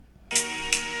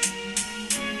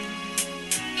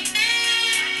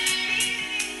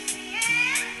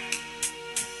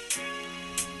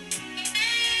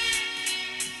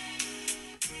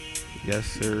Yes,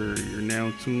 sir. You're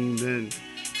now tuned in.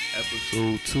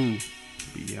 Episode 2,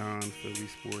 Beyond Philly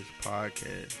Sports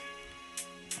Podcast.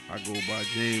 I go by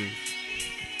James.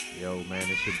 Yo, man,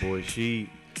 it's your boy Sheed.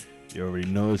 You already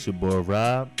know it's your boy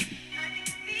Rob.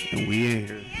 And we in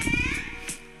here.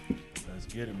 Let's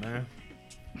get it, man.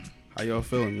 How y'all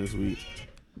feeling this week?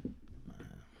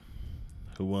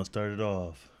 Who wants to start it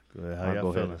off? Go ahead. How I'll y'all go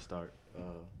ahead feeling? and start.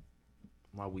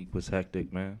 My week was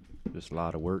hectic, man. Just a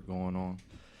lot of work going on.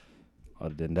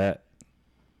 Other than that,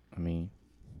 I mean,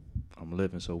 I'm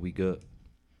living, so we good.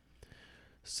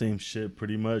 Same shit,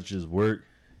 pretty much. Just work.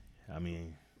 I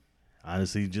mean,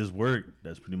 honestly, just work.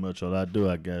 That's pretty much all I do,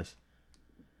 I guess.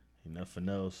 Ain't nothing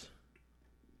else.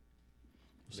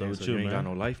 So with you, ain't man? got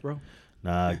no life, bro?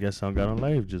 Nah, I guess I don't got no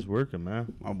life. Just working,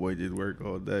 man. My boy did work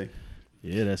all day.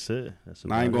 Yeah, that's it. That's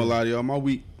And I ain't about gonna it. lie to y'all.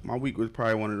 My week was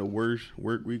probably one of the worst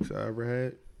work weeks I ever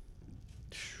had.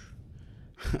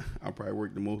 I probably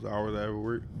worked the most hours I ever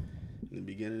worked in the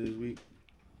beginning of this week.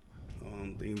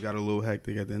 Things got a little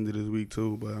hectic at the end of this week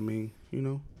too, but I mean, you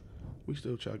know, we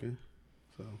still chucking.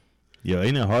 So Yo,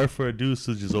 ain't it hard for a dude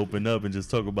to just open up and just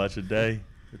talk about your day?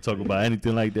 Talk about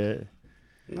anything like that?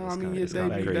 no, It's I mean kinda- your it's day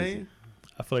kinda be crazy. day.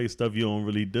 I feel like stuff you don't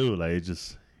really do, like it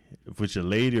just with your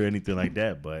lady or anything like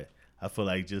that. But I feel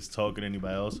like just talking to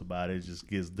anybody else about it just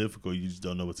gets difficult. You just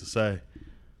don't know what to say.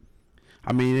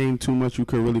 I mean, it ain't too much you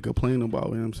could really complain about.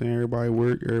 You know what I'm saying? Everybody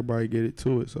work, everybody get it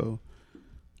to it. So,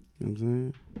 you know what I'm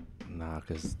saying? Nah,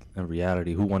 because in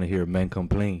reality, who want to hear men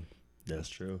complain? That's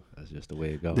true. That's just the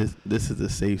way it goes. This is a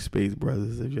safe space,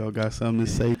 brothers. If y'all got something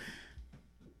to say,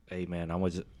 Hey, man, I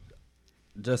was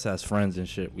just as friends and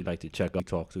shit, we like to check up,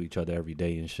 talk to each other every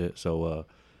day and shit. So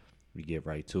we get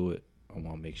right to it. I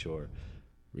want to make sure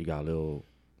we got a little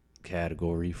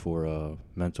category for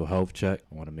mental health check.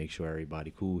 I want to make sure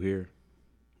everybody cool here.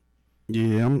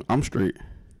 yeah, I'm straight.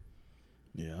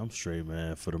 Yeah, I'm straight,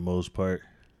 man, for the most part.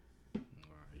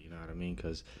 You know what I mean?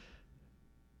 Because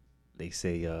they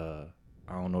say, I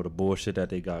don't know the bullshit that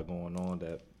they got going on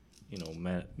that, you know,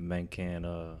 men can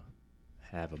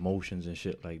have emotions and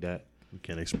shit like that. We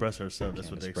can't express ourselves. That's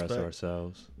Can't what they express expect.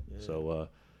 ourselves. Yeah. So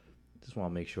just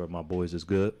want to make sure my boys is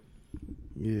good.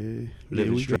 Yeah,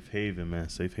 Living we straight. Safe haven, man.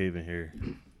 Safe haven here.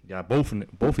 Yeah, both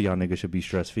of y'all niggas should be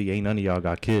stress free. Ain't none of y'all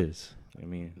got kids. I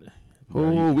mean,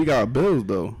 Oh, we got bills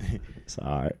though. it's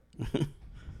all right.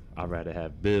 I'd rather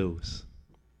have bills,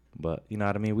 but you know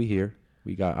what I mean. We here.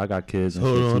 I got kids. And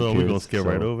Hold shit, on, two hold on. We're gonna kids, skip so-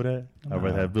 right over that. I'd rather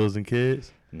Nah. have bills and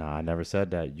kids. Nah, I never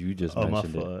said that. You just Oh, my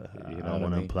mentioned fault. it. I You know don't what want I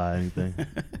to mean? imply anything.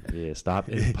 Yeah, stop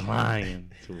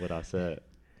implying to what I said.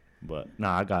 But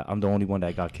nah, I'm the only one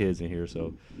that got kids in here,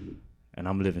 so, and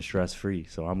I'm living stress free,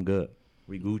 so I'm good.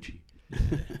 We Gucci. I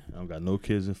don't got no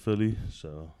kids in Philly,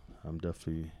 so I'm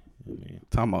definitely, I mean,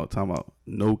 Time out.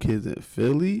 No kids in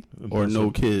Philly or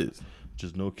no kids.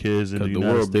 just no kids in the 'Cause the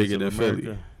United world States bigger of than America.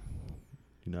 Philly.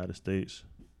 United States.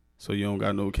 So you don't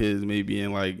got no kids maybe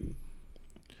in like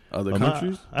other Oh,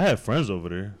 countries? I have friends over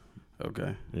there.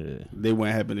 Okay. Yeah, They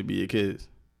wouldn't happen to be your kids.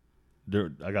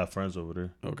 I got friends over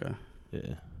there. Okay.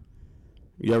 Yeah,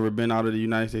 You ever been out of the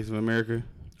United States of America?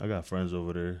 I got friends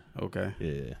over there. Okay.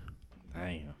 Yeah,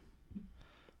 Damn.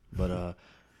 But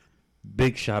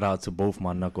big shout out to both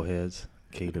my knuckleheads,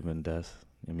 Caleb and Des.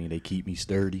 I mean, they keep me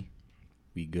sturdy.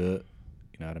 We good.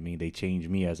 You know what I mean? They changed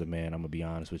me as a man. I'm gonna be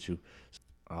honest with you.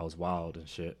 I was wild and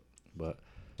shit, but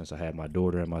since I had my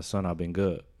daughter and my son, I've been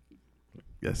good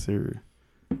Yes, sir.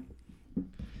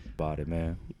 about it,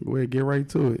 man. Go ahead, get right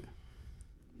to it.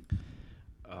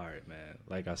 All right, man.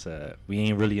 Like I said, we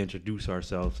ain't really introduced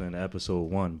ourselves in episode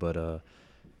 1, but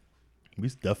we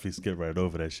definitely skipped right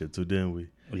over that shit too, didn't we?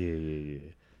 yeah.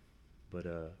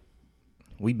 But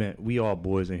we all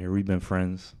boys in here. We've been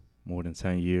friends more than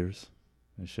 10 years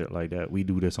and shit like that. We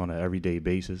do this on an everyday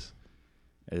basis.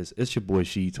 It's your boy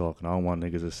She talking. I don't want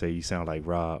niggas to say you sound like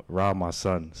Rob my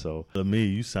son. So To me,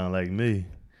 you sound like me.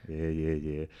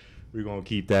 yeah. We're gonna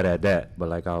keep that at that. But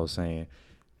like I was saying,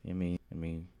 I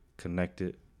mean,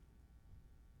 connected.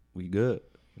 We good.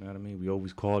 You know what I mean? We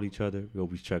always call each other. We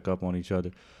always check up on each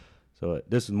other. So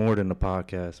this is more than a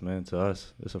podcast, man. To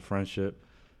us, it's a friendship.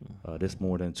 This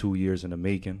more than 2 years in the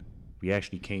making. We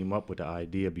actually came up with the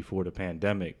idea before the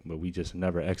pandemic, but we just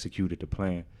never executed the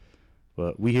plan.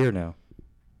 But we here now.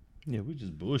 Yeah, we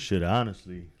just bullshit,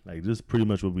 honestly. Like, this is pretty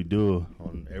much what we do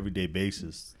on an everyday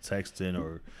basis, texting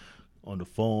or on the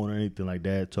phone or anything like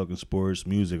that, talking sports,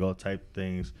 music, all type of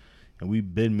things. And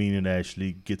we've been meaning to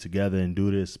actually get together and do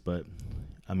this, but,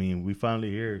 I mean, we finally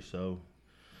here, so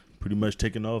pretty much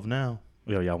taking off now.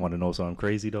 Yo, y'all want to know something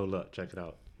crazy, though? Look, check it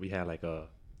out. We had like a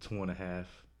 2.5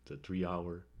 to 3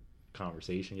 hour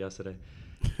conversation yesterday.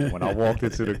 When I walked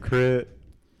into the crib,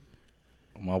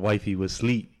 My wifey was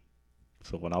asleep.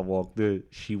 So when I walked in,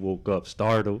 she woke up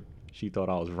startled. She thought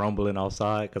I was rumbling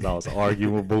outside because I was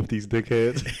arguing with both these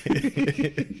dickheads.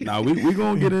 Nah, we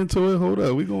going to get into it. Hold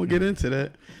up. We going to get into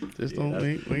that. Just don't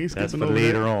think. We ain't That's skipping for over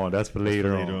later that. on. That's for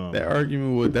later on. That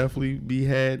argument will definitely be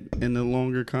had in the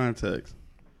longer context.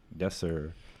 Yes,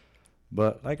 sir.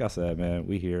 But like I said, man,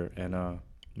 we here. And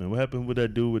Man, what happened with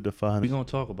that dude with the 500? we going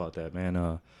to talk about that,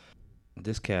 man.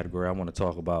 This category, I want to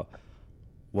talk about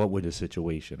what was the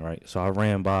situation, right? So I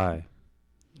ran by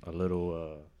a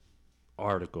little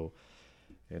article,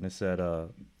 and it said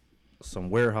some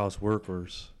warehouse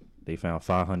workers, they found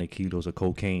 500 kilos of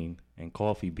cocaine and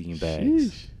coffee bean bags.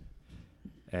 Sheesh.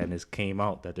 And it came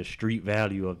out that the street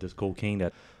value of this cocaine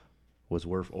that was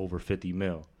worth over 50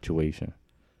 mil. Situation.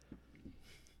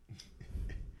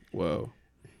 Well,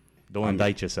 Don't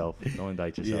indict yourself. Don't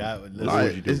indict yourself. Yeah,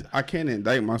 nah, I can't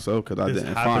indict myself because I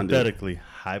didn't find it.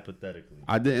 Hypothetically.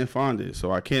 I didn't find it,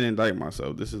 so I can't indict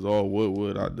myself. This is all what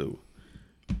would I do.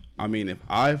 I mean, if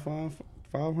I find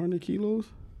 500 kilos,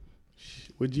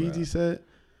 what Gigi said,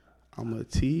 I'm a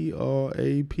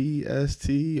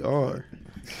TRAPSTR.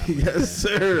 Yes,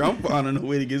 sir. I'm finding a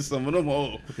way to get some of them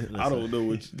all. I don't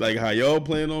know like how y'all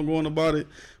plan on going about it,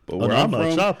 but where I'm from,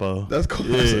 Chapo. that's called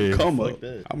a come fuck up.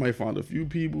 that. I might find a few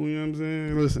people. You know what I'm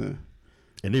saying? Listen.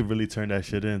 And they really turned that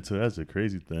shit into. That's a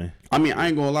crazy thing. I mean, I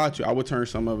ain't gonna lie to you. I would turn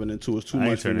some of it into. It's too I ain't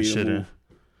much for turning me to shit move. in.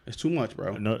 It's too much,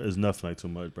 bro. No, it's nothing like too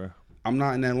much, bro. I'm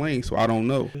not in that lane, so I don't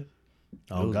know.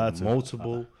 I don't got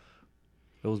to.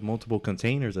 There was multiple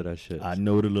containers of that shit. I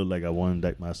know what it look like. I want to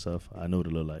indict myself. I know what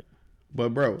it look like.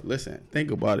 But bro, listen,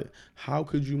 think about it. How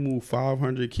could you move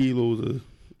 500 kilos of?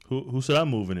 Who said I'm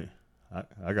moving it?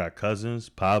 I got cousins,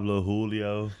 Pablo,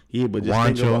 Julio. Yeah, but just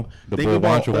Wancho, the think boy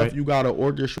about Wancho, if right? you got to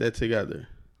orchestrate that together.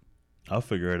 I'll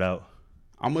figure it out.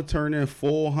 I'm gonna turn in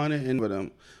 400 in for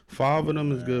them. 5 of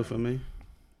them is good for me.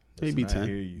 Maybe Listen, I 10.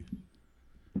 hear you.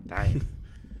 Dang.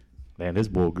 Man, this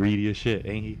boy greedy as shit,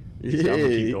 ain't he? Yeah, I'm gonna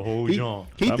keep the whole joint.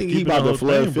 He I'm think he keeping about the to whole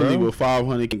flood thing, Philly bro. with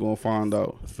 500. He gonna find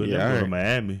out. Philly, Yeah, I'm I going to heard.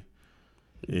 Miami.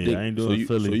 Yeah, I ain't doing so you,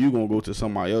 Philly. So you gonna go to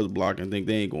somebody else's block and think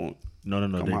they ain't going? No.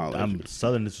 Come holler at I'm you.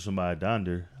 selling this to somebody down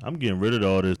there. I'm getting rid of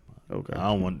all this. Okay. I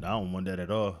don't want that at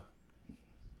all.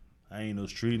 I ain't no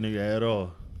street nigga at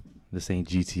all. This ain't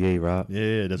GTA, Rob.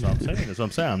 Yeah, that's what I'm saying. That's what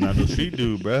I'm saying. I'm not no street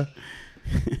dude, bruh.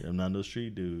 I'm not no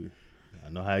street dude. I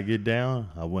know how to get down.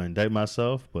 I wouldn't indict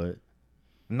myself, but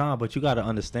Nah, but you gotta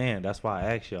understand. That's why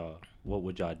I asked y'all, what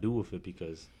would y'all do with it?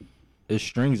 Because there's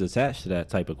strings attached to that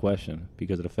type of question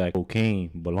because of the fact cocaine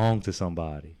belonged to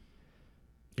somebody.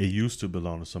 it used to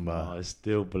belong to somebody. It's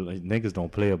still niggas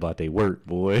don't play about their work,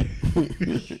 boy.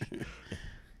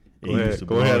 It used to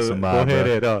belong to somebody, Go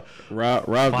bruh. ahead.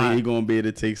 Rob Fine. think he gonna be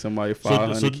able to take somebody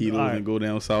 500 kilos alright. and go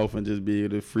down south and just be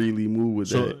able to freely move with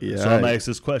So, that. Yeah, so I'm gonna ask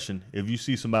this question: if you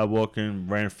see somebody walking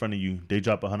right in front of you, they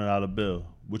drop $100 bill,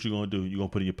 what you gonna do? You gonna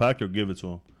put it in your pocket or give it to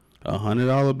them?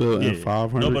 $100 bill and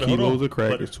 500 kilos of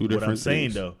crack is two different What I'm saying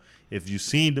things. though, if you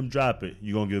seen them drop it,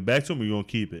 you gonna give it back to them or you gonna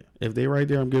keep it? If they right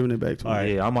there, I'm giving it back to them. All right.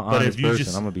 Yeah, I'm an But honest if you person.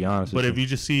 just- I'm gonna be honest But with if you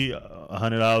just see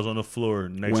 $100 on the floor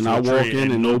next When to I a walk tray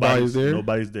in and nobody's there?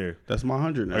 nobody's there. That's my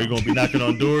 100 now. Are you gonna be knocking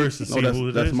on doors to No, see that's- who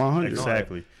it that's is? my 100.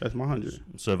 Exactly. That's my 100.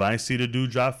 So if I ain't see the dude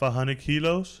drop 500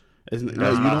 kilos, It's, no,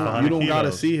 That's you not don't. 500 You don't gotta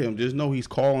kilos. see him. Just know he's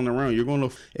calling around. You're gonna.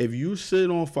 If you sit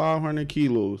on 500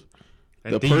 kilos,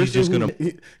 And the then you person just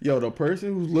the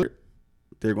person who's looking,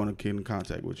 they're gonna get in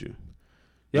contact with you.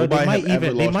 Yo, they Nobody might have ever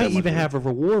even lost that much weight. have a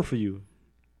reward for you.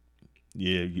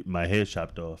 yeah, get my head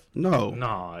chopped off. No,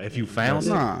 Nah, if you found it.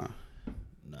 nah.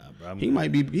 Nah, bro. He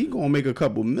might be. He gonna make a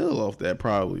couple mil off that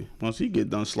probably once he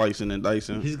get done slicing and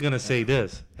dicing. He's gonna say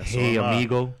this. That's Hey, all I-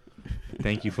 amigo.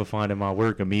 Thank you for finding my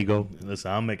work, amigo.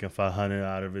 Listen, I'm making 500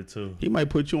 out of it too. He might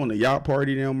put you on the yacht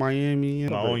party down Miami.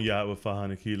 My own yacht with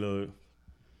 500 kilos.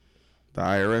 The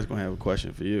IRS gonna have a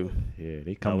question for you. Yeah,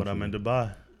 they Not come. what I'm in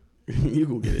Dubai. You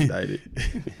gonna get indicted.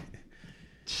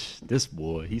 This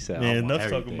boy, he said. Man, I want enough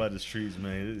everything. talking about the streets,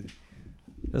 man.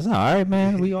 That's all right,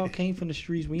 man. We all came from the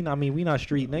streets. We not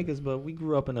street niggas, but we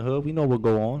grew up in the hood. We know what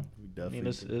go on. We I mean,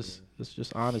 definitely. it's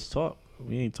just honest talk.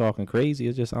 We ain't talking crazy.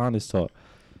 It's just honest talk.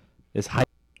 It's hype.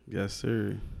 Yes,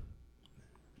 sir.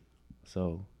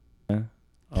 So,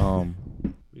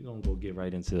 we gonna go get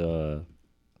right into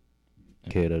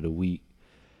kid of the week.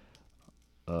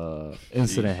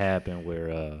 Incident happened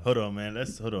where Hold on, man.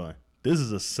 Hold on. This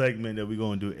is a segment that we're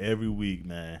gonna do every week,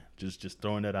 man. Just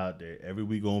throwing that out there. Every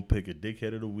week, gonna pick a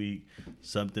dickhead of the week,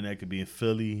 something that could be in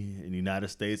Philly, in the United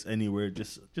States, anywhere.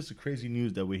 Just a crazy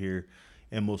news that we hear,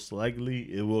 and most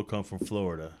likely it will come from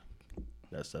Florida.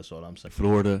 That's all I'm saying.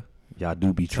 Florida, y'all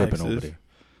do be tripping over Texas. there.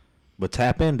 But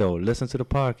tap in though. Listen to the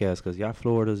podcast because y'all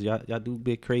Floridas, y'all do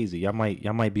big crazy. Y'all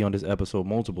might be on this episode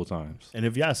multiple times. And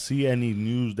if y'all see any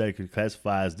news that could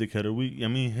classify as Dickhead of the Week, I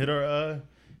mean, hit our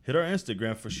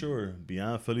Instagram for sure.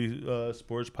 Beyond Philly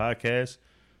Sports Podcast.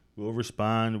 We'll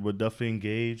respond. We'll definitely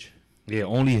engage. Yeah,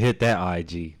 only hit that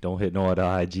IG. Don't hit no other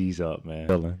IGs up,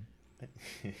 man.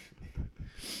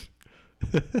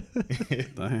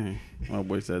 Dang. My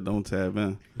boy said don't tap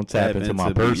in. Don't tap into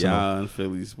my personal. Beyond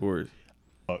Philly Sports.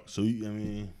 So, I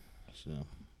mean, so.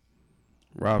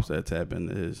 Rob said tap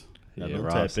into his. Yeah, Yeah, don't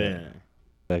Rob tap said in.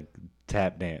 like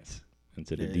tap dance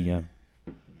into the DM.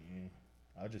 Yeah.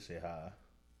 I'll just say hi.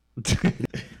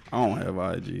 I don't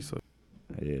have IG, so.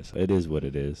 Yeah, so it is what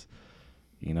it is.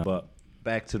 You know. But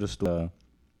back to the story.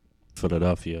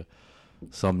 Philadelphia.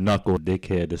 Some knuckle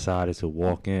dickhead decided to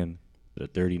walk in the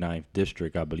 39th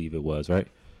district, I believe it was, right?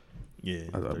 Yeah.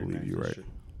 I believe you're right.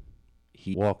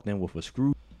 He walked in with a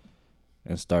screw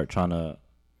and start trying to,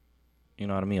 you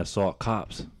know what I mean, assault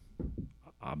cops.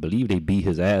 I believe they beat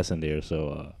his ass in there,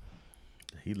 so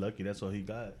He lucky. That's all he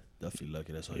got. Definitely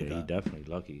lucky. That's all yeah, he got. he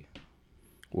definitely lucky.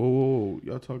 Whoa.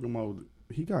 Y'all talking about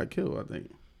he got killed, I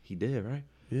think. He did, right?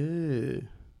 Yeah.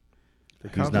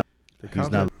 He's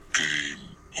not.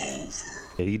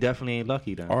 Yeah, he definitely ain't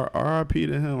lucky then. R.I.P.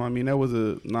 to him. I mean, that was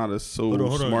not a Hold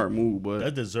on. smart move, but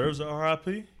That deserves a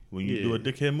RIP when you do a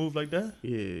dickhead move like that.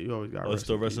 yeah, you always got. Oh,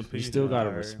 still rest in You peace. still gotta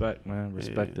Alright. respect, man.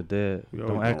 Respect Yeah. the dead. We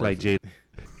Don't always act gonna like Jay.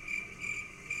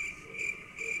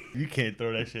 You can't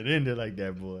throw that shit in there like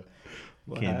that, boy.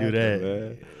 Can't do happened, that.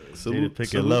 man? Salute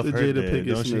Pickett love to her Jada dead,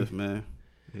 Pickett don't she? Smith, man.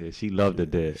 Yeah, she loved the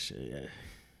dead. Shit, yeah.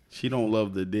 She don't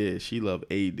love the dead. She love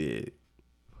a dead.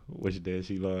 Which dead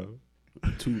she loved?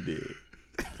 Two dead.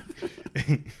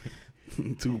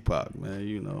 Tupac, man.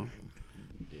 You know.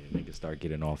 Yeah, niggas start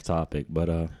getting off topic, but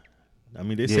I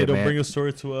mean, they Yeah, say don't man. bring a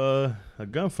story to a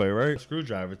gunfight, right? A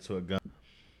screwdriver to a gun.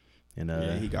 And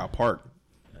Yeah, he got parked.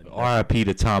 R.I.P.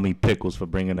 to Tommy Pickles for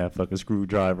bringing that fucking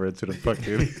screwdriver into the fucking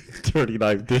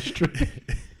 39th district.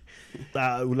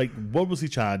 like, what was he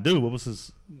trying to do? What was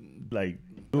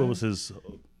his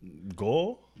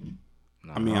goal?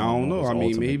 I mean, I don't know. his I mean,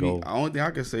 ultimate maybe. goal. The only thing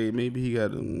I could say, maybe he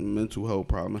got a mental health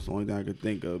problem. That's the only thing I could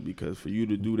think of because for you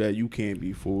to do that, you can't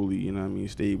be fully, you know what I mean,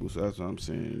 stable. So that's what I'm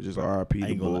saying. Just R.I.P. I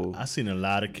the ain't gonna bull. lie. I seen a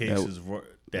lot of cases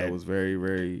That was very,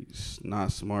 very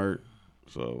not smart.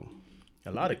 So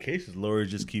a lot of cases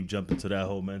lawyers just keep jumping to that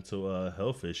whole mental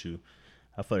health issue.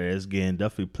 I feel like it's getting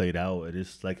definitely played out. It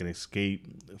is like an escape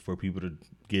for people to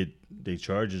get their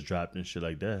charges dropped and shit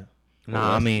like that.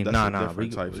 Nah, I mean, that's a nah.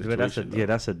 different type That's situation,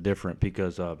 that's a different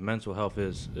because mental health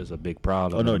is a big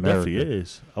problem. Oh no, in it definitely America.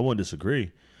 is. I won't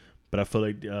disagree, but I feel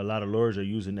like a lot of lawyers are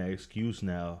using that excuse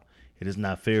now. It is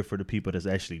not fair for the people that's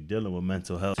actually dealing with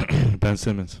mental health. Ben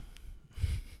Simmons.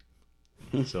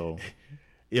 So,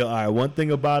 Yo, all right. One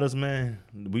thing about us, man,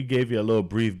 we gave you a little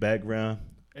brief background.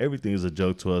 Everything is a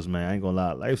joke to us, man. I ain't gonna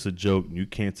lie. Life's a joke. You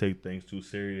can't take things too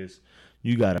serious.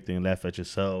 You gotta laugh at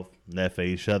yourself, laugh at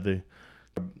each other.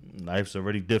 Life's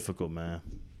already difficult, man.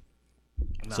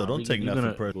 So don't take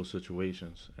nothing personal.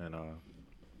 situations, and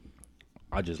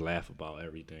I just laugh about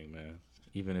everything, man.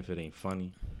 Even if it ain't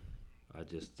funny,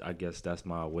 I guess that's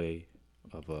my way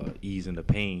of easing the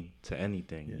pain to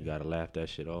anything. Yeah. You gotta laugh that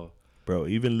shit off. Bro,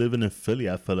 even living in Philly,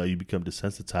 I feel like you become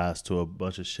desensitized to a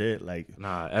bunch of shit. Like,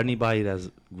 Nah, anybody that's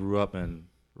grew up and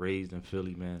raised in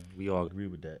Philly, man, we all agree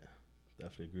with that.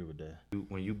 Definitely agree with that.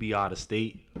 when you be out of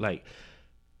state, like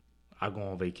I go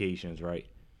on vacations, right?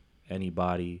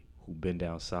 Anybody who been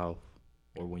down south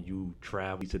or when you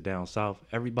travel to down south,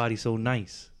 everybody's so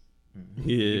nice.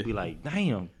 yeah, You be like,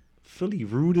 damn, Philly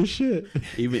rude as shit.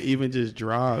 even just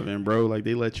driving, bro. Like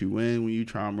they let you in when you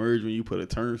try to merge. When you put a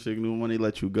turn signal on, they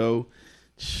let you go.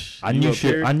 I You knew up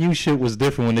shit. there? I knew shit was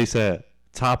different when they said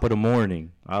top of the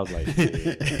morning. I was like, yeah,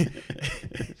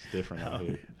 it's different out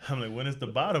here. I'm like, when is the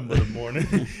bottom of the morning?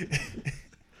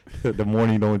 The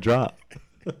morning don't drop.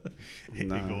 It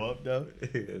Nah. go up though.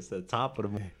 It's the top of the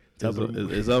morning.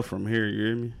 It's up from here. You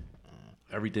hear me?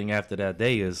 Everything after that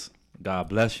day is God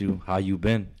bless you. How you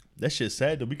been? That shit's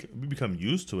sad though. We become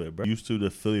used to it, bro. Used to the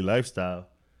Philly lifestyle.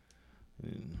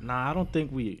 Nah, I don't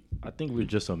think we. I think we're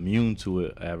just immune to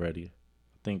it already.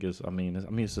 I think it's. I mean,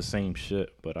 it's the same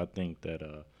shit, but I think that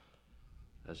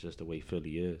that's just the way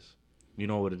Philly is. You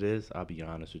know what it is? I'll be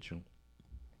honest with you.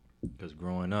 Because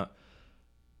growing up,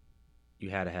 you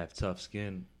had to have tough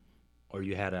skin, or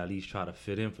you had to at least try to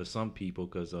fit in for some people.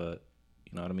 Because you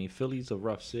know what I mean. Philly's a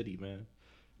rough city, man.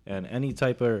 And any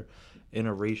type of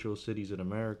interracial cities in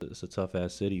America, it's a tough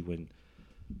ass city. When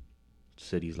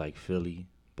cities like Philly,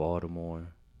 Baltimore,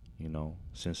 you know,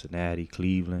 Cincinnati,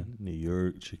 Cleveland. New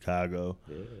York, Chicago.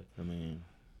 Yeah. I mean,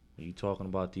 when you talking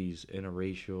about these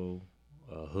interracial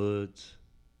hoods,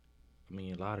 I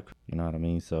mean, a lot of, you know what I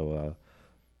mean? So,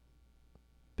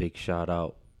 big shout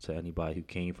out to anybody who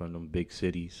came from them big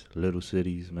cities, little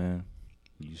cities, man.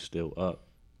 You still up.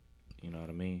 You know what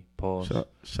I mean? Pause.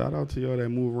 Shout out to y'all that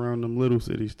move around them little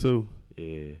cities too.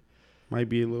 Yeah. Might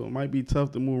be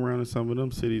tough to move around in some of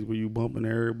them cities where you bumping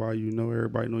everybody,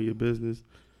 everybody know your business.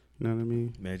 You know what I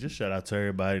mean? Man, just shout out to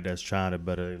everybody that's trying to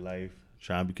better their life,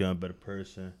 trying to become a better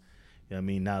person. You know what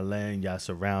I mean? Not letting y'all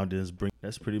surroundings bring.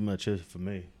 That's pretty much it for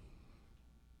me.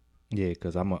 Yeah,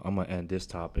 because I'm gonna end this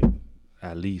topic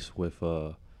at least with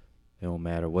it don't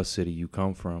matter what city you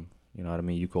come from. You know what I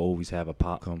mean? You could always have a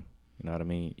pop come. You know what I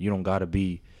mean? You don't gotta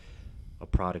be a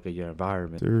product of your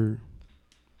environment. Sure.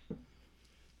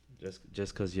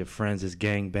 Just because your friends is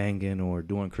gang banging or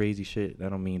doing crazy shit,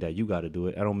 that don't mean that you gotta do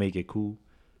it. That don't make it cool.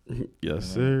 Yes,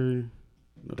 sir.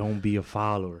 Don't be a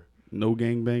follower. No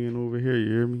gang banging over here.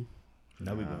 You hear me?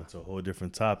 Now we're going to a whole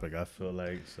different topic, I feel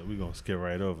like. So we're going to skip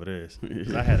right over this.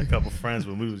 'Cause I had a couple friends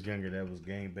when we was younger that was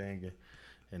gang banging.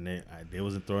 And they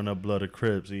wasn't throwing up blood or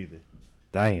Crips either.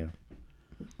 Damn.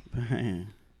 Man.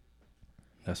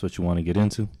 That's what you want to get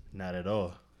into? Not at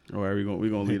all. All right, we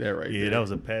gonna leave that right yeah, there. that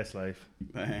was a past life.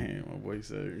 Damn, my boy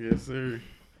said, yes, sir.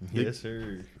 Yes,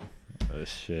 sir.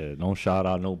 Shit. Don't shout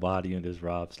out nobody in this,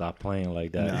 Rob. Stop playing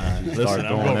like that. Nah, listen,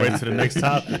 I'm going right to the next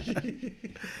topic.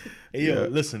 Hey, yo,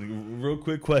 listen, real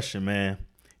quick question, man.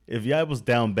 If y'all was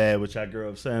down bad with y'all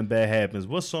girl, if something bad happens,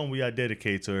 what song will y'all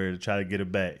dedicate to her to try to get her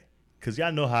back? Because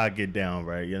y'all know how I get down,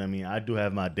 right? You know what I mean? I do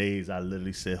have my days. I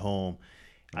literally sit home.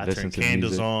 I turn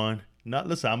candles on. No,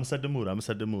 listen, I'm going to set the mood. I'm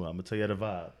going to tell you the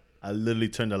vibe. I literally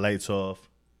turn the lights off,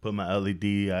 put my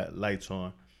LED lights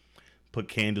on, put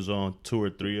candles on, 2 or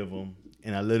 3 of them,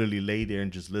 and I literally lay there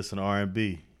and just listen to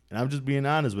R&B. And I'm just being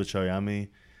honest with y'all. I mean,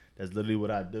 that's literally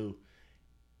what I do.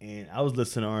 And I was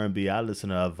listening to R&B. I listened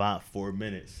to Avant 4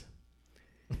 minutes.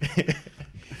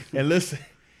 And listen,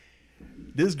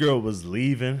 this girl was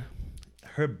leaving.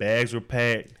 Her bags were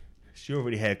packed. She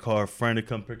already had called her friend to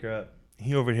come pick her up.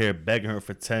 He over here begging her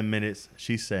for 10 minutes.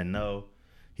 She said no.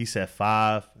 He said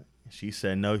 5. She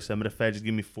said no. He said, matter of fact, just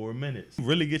give me 4 minutes. You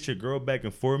really get your girl back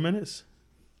in 4 minutes?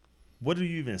 What do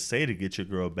you even say to get your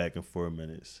girl back in 4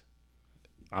 minutes?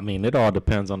 I mean, it all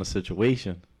depends on the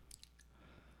situation.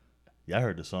 Yeah, I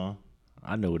heard the song.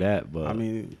 I know that, but I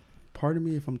mean, pardon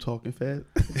me if I'm talking fast.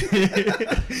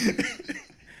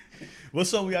 What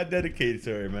song we got dedicated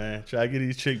to her, man? Try to get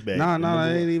these chick back. Nah,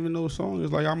 it ain't even no song.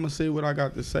 It's like I'm gonna say what I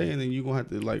got to say, and then you gonna have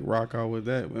to like rock out with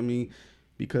that. I mean,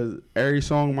 because every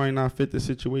song might not fit the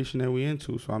situation that we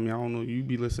into. So I mean, I don't know. You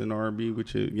be listening to R&B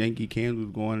with your Yankee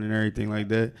candles going and everything like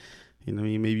that. You know what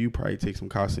I mean? Maybe you probably take some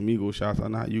Casamigos shots. I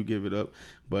know how you give it up,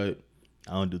 but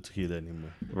I don't do tequila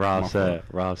anymore. Rob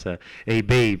said, hey,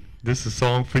 babe, this is a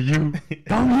song for you.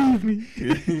 Don't leave me.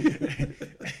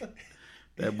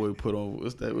 that boy put on,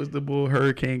 what's the boy,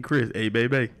 Hurricane Chris. Hey,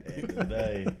 baby.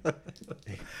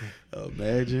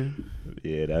 Imagine.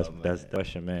 Yeah, that's the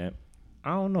question, man.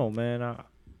 I don't know, man. I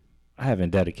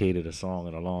haven't dedicated a song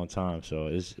in a long time, so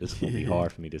it's going to be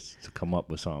hard for me to come up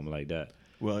with something like that.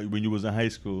 Well, when you was in high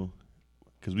school,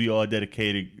 because we all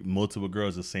dedicated multiple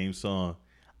girls the same song.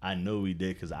 I know we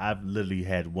did because I've literally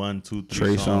had 1, 2, 3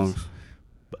 Trey songs. songs.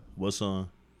 What song?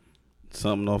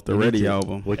 Something off the Ready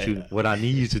album. What I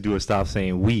need you to do is stop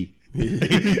saying we.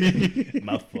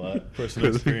 My fault.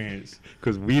 Personal experience.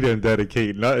 Because we didn't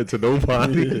dedicate nothing to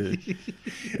nobody.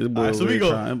 This boy Right, so we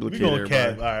gonna gonna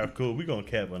cap. All right, cool. We gonna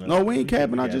cap on that. No, we ain't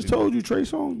capping. I just told you Trey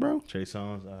songs, bro. Trey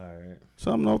songs. All right.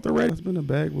 Something off the Ready. It's been a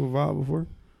bag with Vibe before.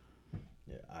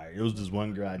 Yeah. All right. It was just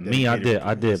one girl.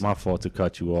 I did. My fault to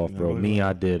cut you off, bro. No,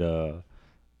 I did.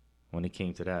 When it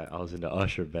came to that, I was in the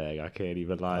Usher bag. I can't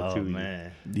even lie to you. Oh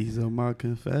man. These are my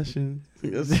confessions.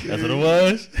 That's what it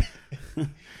was.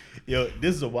 Yo,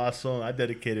 this is a wild song. I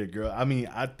dedicated a girl. I mean,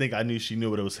 I think I knew she knew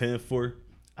what it was hitting for.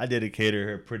 I dedicated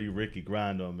her Pretty Ricky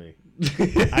Grind on me.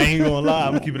 I ain't gonna lie.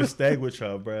 I'm keeping a stag with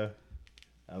y'all, bro.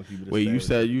 Wait, you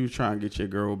said you was trying to get your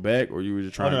girl back, or you were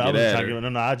just trying to get at her?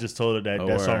 No, I just told her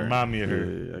that song remind me of her.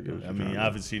 Yeah, I mean,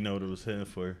 obviously, you know what it was hitting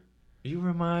for. You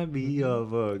remind me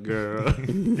of a girl.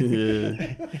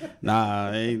 Yeah.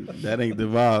 Nah, that ain't the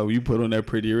vibe. You put on that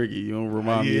Pretty Ricky. You don't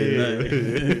remind me of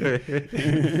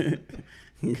nothing.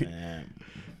 Man.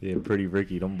 Yeah, Pretty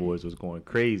Ricky, them boys was going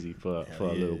crazy for a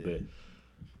little bit.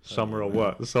 Summer of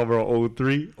what? Summer of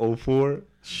 03, 04?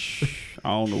 I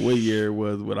don't know what year it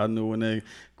was, but I knew when they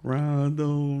grind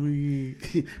on me,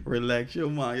 relax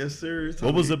your mind. Yes, sir.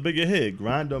 What was a bigger hit,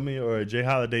 Grind on Me or J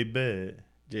Holiday Bed?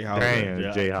 Jay Holiday.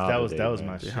 Damn, Jay Holiday. That was man.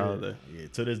 my Jay shit. Holiday. Yeah,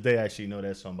 to this day, I actually know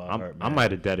that song by heart, I man.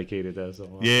 might have dedicated that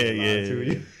song.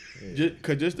 Yeah.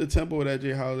 Just the tempo of that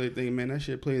Jay Holiday thing, man. That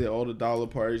shit played at all the dollar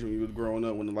parties when you was growing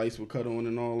up, when the lights were cut on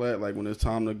and all that. Like when it's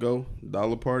time to go,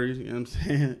 dollar parties. You know what I'm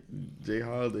saying? Jay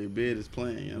Holiday, Bed is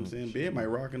playing. You know what I'm saying? Bed might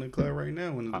rock in the club right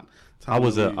now. When I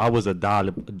was a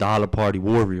dollar party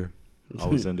warrior. I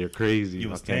was in there crazy. You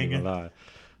was I can't even tanging? lie.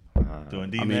 Doing I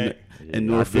D-Mac. mean, Yeah, in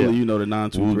North I did. Philly, you know the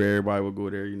 923, Wu- everybody would go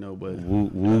there, you know. But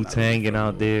Wu Tanging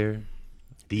out there,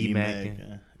 D-Mac.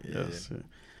 D-Macking. yes,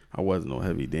 I wasn't no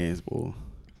heavy dance boy.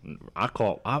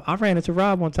 I ran into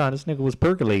Rob one time. This nigga was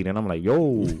percolating. I'm like,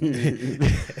 yo.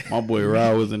 My boy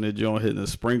Rob was in the joint hitting a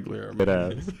sprinkler. But,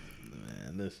 Man,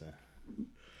 listen.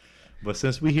 but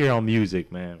since we here on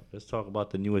music, man, let's talk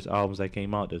about the newest albums that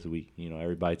came out this week. You know,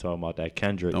 everybody talking about that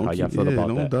Kendrick. How y'all feel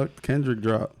about that? Duck Kendrick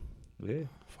drop. Yeah.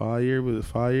 5 years, was it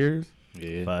 5 years?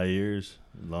 Yeah. 5 years,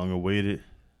 long awaited.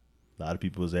 A lot of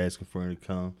people was asking for him to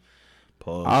come.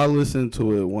 Pause. I listened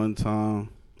to it one time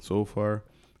so far.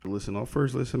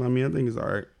 First listen, I mean, I think it's all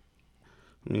right.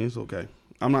 I mean, it's okay.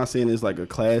 I'm not saying it's like a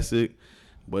classic,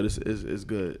 but it's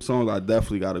good. Songs I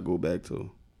definitely got to go back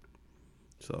to.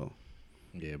 So.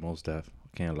 Yeah, most def.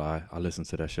 Can't lie. I listened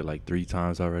to that shit like 3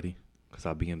 times already. Because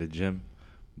I be in the gym,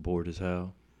 bored as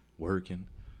hell, working,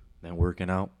 then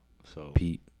working out. So,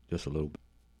 Pete, just a little bit.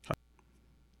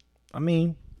 I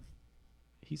mean,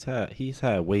 he's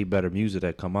had way better music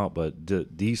that come out, but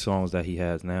these songs that he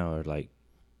has now are like,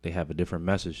 they have a different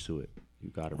message to it. You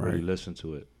got to really listen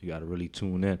to it. You got to really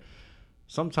tune in.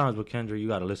 Sometimes with Kendrick, you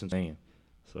got to listen to him.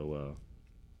 So,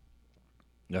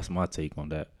 that's my take on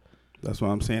that. That's what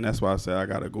I'm saying. That's why I said I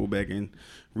got to go back and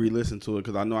re-listen to it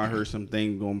because I know I heard some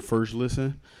things on first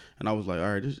listen, and I was like,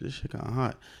 all right, this shit kind of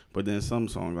hot. But then some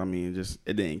songs, I mean,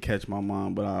 it didn't catch my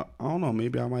mind. But I don't know.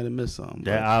 Maybe I might have missed something.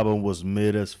 That album was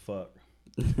mid as fuck.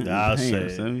 I'll say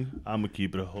Sammy. I'm going to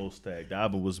keep it a whole stack. The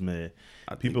album was mid.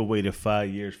 People waited 5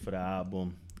 years for the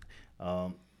album.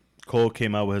 Cole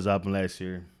came out with his album last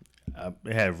year.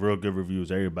 It had real good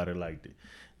reviews. Everybody liked it.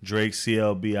 Drake's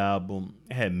CLB album,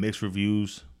 it had mixed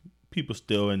reviews. People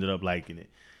still ended up liking it.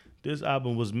 This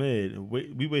album was mid.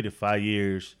 We waited 5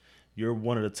 years. You're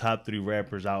one of the top 3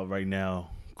 rappers out right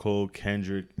now. Cole,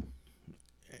 Kendrick,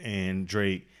 and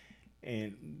Drake.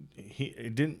 And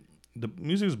the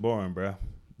music is boring, bro.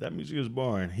 That music is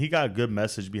boring. He got a good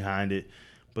message behind it.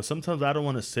 But sometimes I don't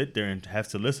want to sit there and have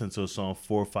to listen to a song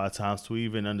 4 or 5 times to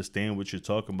even understand what you're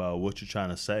talking about, what you're trying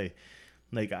to say.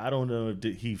 Like, I don't know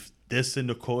if he's dissing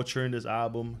the culture in this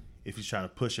album, if he's trying to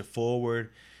push it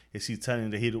forward. Is he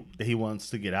telling that he wants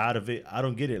to get out of it? I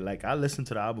don't get it. Like, I listened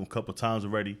to the album a couple times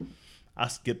already. I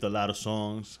skipped a lot of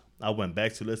songs. I went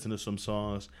back to listen to some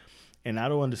songs. And I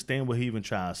don't understand what he even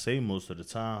trying to say most of the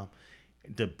time.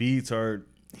 The beats are,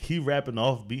 he rapping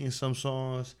off beating some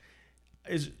songs.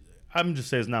 I'm just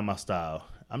saying it's not my style.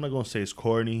 I'm not going to say it's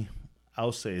corny.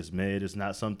 I'll say it's mid. It's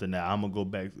not something that I'm going to go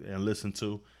back and listen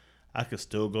to. I could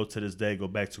still go to this day, go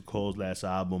back to Cole's last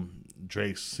album,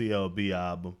 Drake's CLB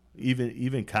album, even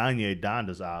Kanye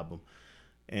Donda's album.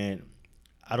 And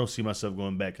I don't see myself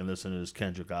going back and listening to this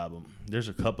Kendrick album. There's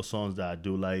a couple songs that I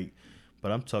do like,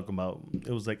 but I'm talking about,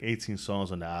 it was like 18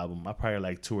 songs on the album. I probably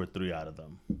like 2 or 3 out of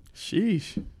them.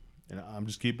 Sheesh. And I'm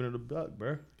just keeping it a buck,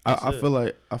 bro. I feel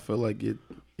like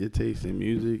your taste in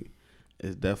music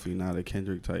is definitely not a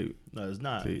Kendrick type. No, it's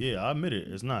not. taste. Yeah, I admit it.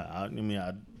 It's not. I mean,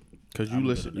 Cause I'm you good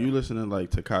listen with to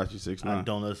like Tekashi 6ix9ine. I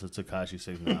don't listen to Tekashi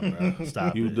 6ix9ine, bro.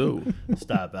 Stop You it. do.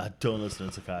 Stop it. I don't listen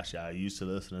to Tekashi. I used to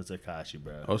listen to Tekashi,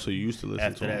 bro. Oh, so you used to listen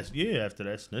After to that, him. after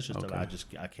that snitching stuff,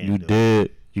 Okay. I can't You do it.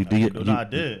 did. You I can't did. do it. You, No, I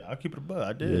did. I'll keep it a buck.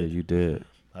 I did. Yeah, you did.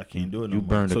 I can't do it no You more.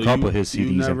 burned So a couple of you his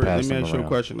CDs never, and passed let me them ask you a around.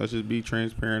 question. Let's just be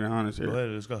transparent and honest Go here. ahead.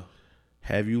 Let's go.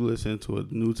 Have you listened to a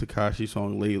new Tekashi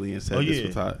song lately and said Oh, this yeah.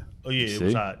 was hot? Oh, yeah. It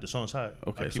was See? hot. The song's hot. I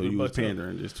Okay, keep so it a you was buck, too.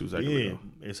 pandering just 2 seconds Yeah. ago.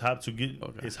 It's hot to get.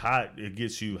 Okay. It's hot. It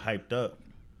gets you hyped up.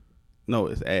 No,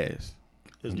 it's ass.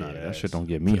 It's Yeah, not that ass. shit don't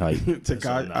get me hyped. It's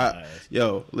not Tekashi, ass.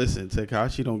 yo, listen,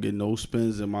 Tekashi don't get no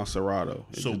spins in my Serato.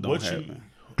 It So just don't what you? happen.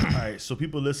 All right. So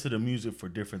people listen to music for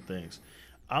different things.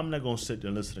 I'm not gonna sit there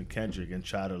and listen to Kendrick and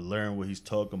try to learn what he's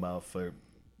talking about.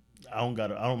 I'm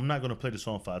not gonna play the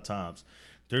song 5 times.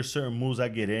 There's certain moves I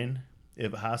get in.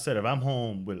 If I'm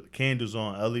home with candles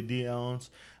on, LED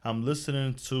ons, I'm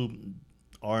listening to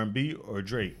R&B or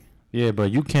Drake. Yeah,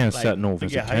 but you can't Like, set no to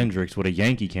Vincent get hype. Kendricks with a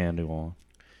Yankee candle on.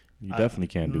 You definitely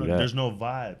can't do that. There's no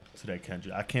vibe to that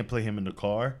Kendrick. I can't play him in the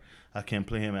car. I can't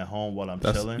play him at home while I'm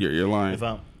That's, chilling. you're lying.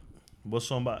 What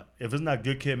song about? If it's not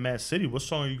Good Kid, Mad City, what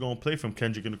song are you gonna play from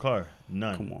Kendrick in the car?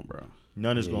 None. Come on, bro.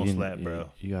 None is Yeah, gonna you- slap, yeah, bro.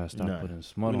 You gotta stop None. putting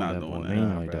smut We're on not that boy doing that. name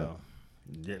Nah, like bro.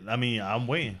 Yeah, I mean, I'm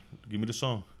waiting. Give me the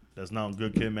song. That's not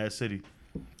Good Kid, Mad City.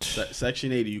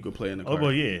 Section 80 you could play in the car. Oh,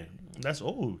 well, yeah. That's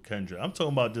old Kendrick. I'm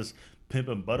talking about just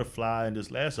Pimpin' Butterfly and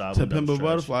this last To album. Pimp a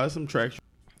Butterfly, some tracks.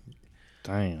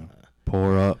 Damn.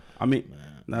 Pour up. I mean,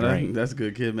 Right. that's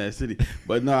Good Kid, Mad City.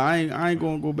 But no, I ain't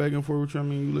gonna go back and forth with you. I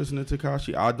mean, you listening to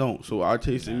Tekashi, I don't. So our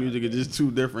taste in music is just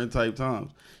two different type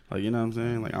times. Like, you know what I'm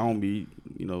saying? Like, I don't be,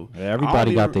 you know.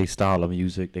 Everybody I got don't their style of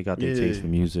music. They got their Yeah. taste for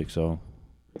music. So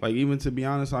Like, even to be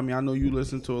honest, I mean, I know you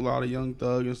listen to a lot of Young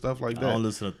Thug and stuff like I that. don't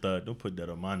listen to Thug. Don't put that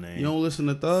on my name. You don't listen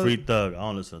to Thug? Free Thug. I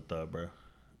don't listen to Thug, bro.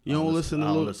 You don't listen to I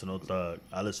don't Lil- listen to Thug.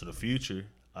 I listen to Future.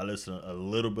 I listen to a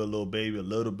little bit of Lil Baby, a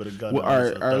little bit of Gunna. Well, I all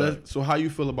listen right, to all right. Thug. So how you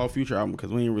feel about Future album?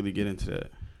 Because we ain't really get into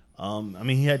that. I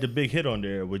mean, he had the big hit on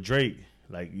there with Drake.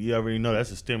 Like, you already know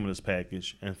that's a stimulus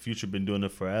package, and Future been doing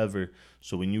it forever.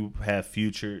 So when you have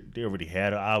Future, they already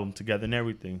had an album together and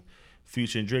everything.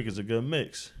 Future and Drake is a good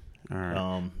mix. All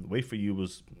right. Wait for You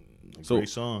was a So- great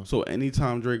song. So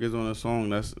anytime Drake is on a song,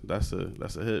 that's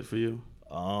a hit for you.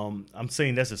 I'm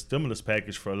saying that's a stimulus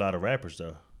package for a lot of rappers,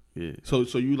 though. Yeah. So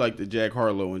you like the Jack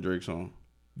Harlow and Drake song?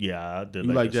 Yeah, I did.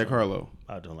 You like that Jack song. Harlow?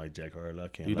 I don't like Jack Harlow. I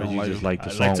can't. You lie. don't you like just him? like the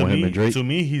I- song to with him me, and Drake. To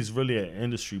me, he's really an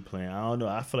industry plant. I don't know.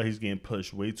 I feel like he's getting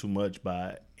pushed way too much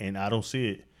by, and I don't see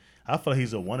it. I feel like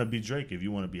he's a wannabe Drake. If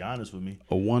you want to be honest with me,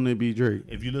 A wannabe Drake.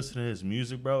 if you listen to his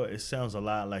music, bro, it sounds a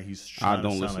lot like he's. I Trying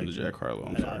don't to sound listen like to Jack Harlow.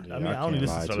 I'm And sorry. I mean, I I only can't listened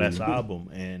to lie the to last you. album,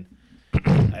 and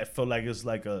I feel like it's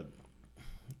like a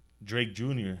Drake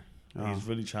Jr. He's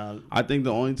really trying. I think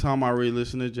the only time I really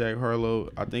listened to Jack Harlow,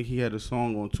 I think he had a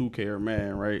song on 2K or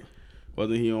Madden, right?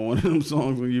 Wasn't he on one of them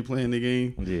songs when you playing the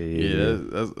game? Yeah.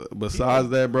 That's besides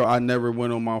that, bro, I never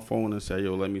went on my phone and said,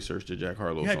 "Yo, let me search the Jack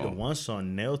Harlow He had the song." one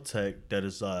song Nail Tech that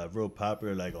is real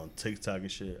popular, like on TikTok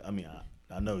and shit. I mean,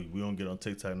 I know we don't get on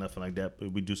TikTok, nothing like that,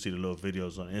 but we do see the little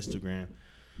videos on Instagram.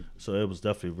 So it was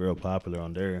definitely real popular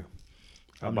on there.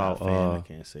 I'm not a fan. I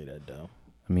can't say that though.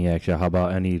 Let me ask you, how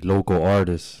about any local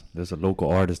artists? There's a local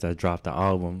artist that dropped the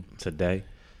album today.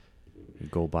 He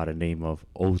go by the name of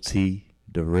OT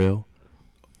The Real.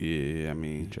 Yeah, I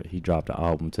mean, He dropped the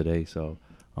album today, so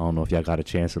I don't know if y'all got a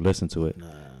chance to listen to it. Nah.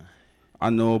 I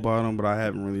know about him, but I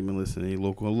haven't really been listening to any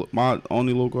local. My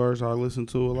only local artist I listen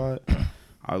to a lot,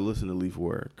 I listen to Leaf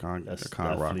Word. That's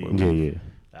Con rock with definitely- me.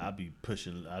 Yeah. I be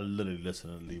pushing. I literally listen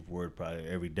to Leaf Word probably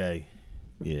every day.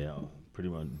 Yeah, pretty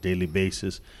much daily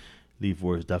basis. Leaf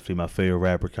Word is definitely my favorite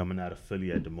rapper coming out of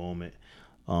Philly at the moment.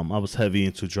 I was heavy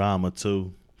into Drama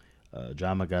too.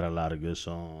 Drama got a lot of good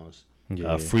songs.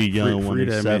 Yeah. Free Young Free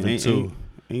that man. 187 too.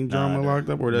 Ain't Drama locked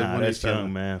up or that's Nah, that's 187?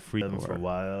 Young, man. Free Young for a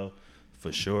while,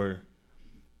 for sure.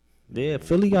 Yeah,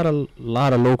 Philly got a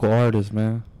lot of local artists,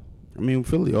 man. I mean,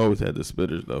 Philly always had the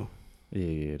spitters though.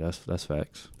 Yeah, that's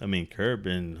facts. I mean, Curb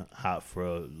been hot for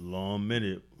a long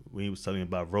minute when he was telling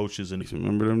about roaches and You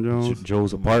remember them Jones?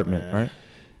 Joe's Come on, apartment, man. right?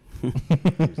 he's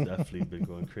definitely been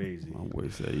going crazy. My boy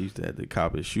said he used to have to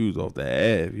cop his shoes off the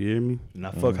Ave. You hear me? And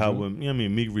I fuck how when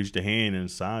Meek reached the hand and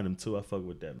signed him too. I fuck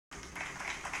with that.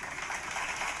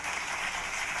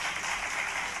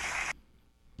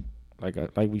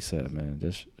 Like we said, man,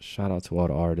 just shout out to all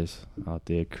the artists out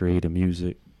there creating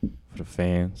music for the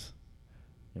fans.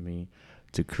 I mean,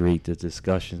 to create the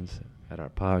discussions at our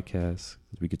podcast.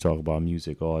 We could talk about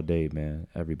music all day, man.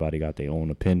 Everybody got their own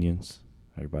opinions.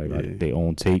 Everybody Yeah. got their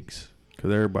own takes.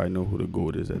 Because everybody know who the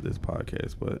GOAT is at this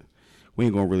podcast. But we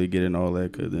ain't going to really get in all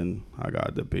that because then I got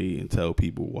to debate and tell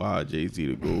people why Jay-Z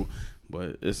the GOAT.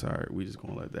 But it's all right. We just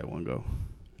going to let that one go.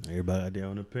 Everybody got their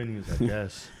own opinions, I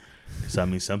guess. So I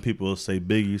mean, some people will say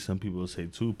Biggie, some people will say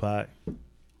Tupac.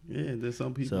 Yeah, and then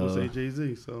some people will say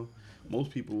Jay-Z. So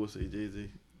most people will say Jay-Z.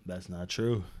 That's not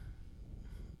true.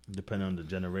 Depending on the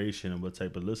generation and what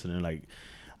type of listener. Like,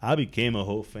 I became a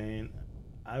Hov fan.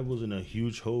 I wasn't a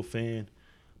huge Hov fan,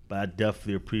 but I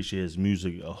definitely appreciate his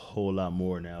music a whole lot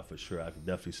more now, for sure. I can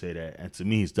definitely say that. And to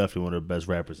me, he's definitely one of the best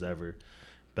rappers ever.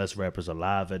 Best rappers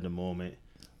alive at the moment.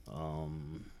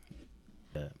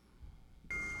 Yeah.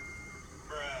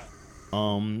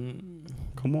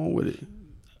 Come on with it.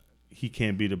 He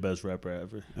can't be the best rapper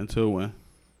ever. Until when?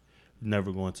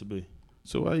 Never going to be.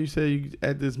 So why you say you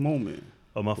at this moment?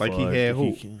 Oh, my Like fault. he had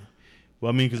hope.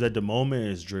 Well, I mean, because at the moment,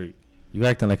 it's Drake. You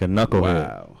acting like a knucklehead.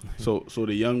 Wow. So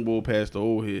the young bull passed the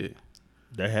old head.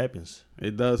 That happens.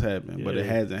 It does happen, but it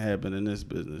Yeah. hasn't happened in this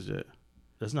business yet.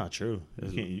 That's not true.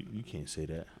 It's- You can't say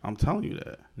that. I'm telling you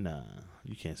that. Nah,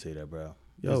 you can't say that, bro.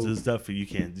 Yo. This stuff you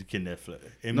can't Netflix.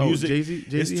 In No, music, Jay-Z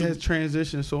it's too- has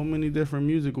transitioned so many different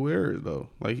musical eras though.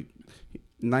 Like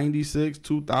 96,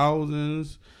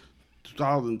 2000s,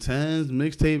 2010s,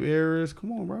 mixtape eras.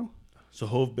 Come on, bro. So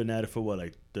Hov been at it for what,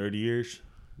 like 30 years?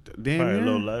 Damn Probably a near.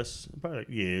 little less. Probably,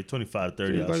 yeah, 25,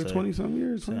 30, It's I'll like say. 20-something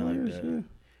years. Something 20 like years, that. yeah.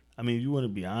 I mean, you want to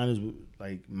be honest,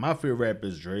 like, my favorite rapper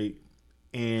is Drake.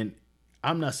 And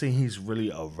I'm not saying he's really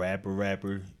a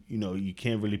rapper. You know, you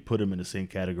can't really put him in the same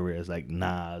category as, like,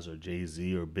 Nas or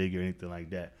Jay-Z or Big or anything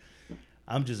like that.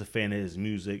 I'm just a fan of his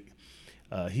music.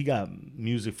 He got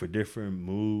music for different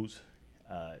moods,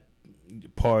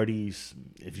 parties.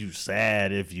 If you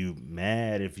sad, if you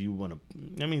mad, if you want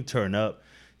to, turn up.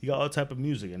 He got all type of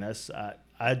music, and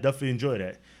I definitely enjoy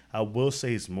that. I will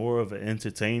say he's more of an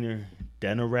entertainer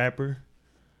than a rapper.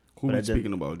 Who But we I did-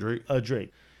 speaking about? Drake?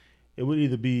 Drake. It would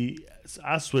either be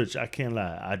I switch. I can't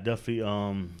lie. I definitely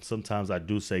sometimes I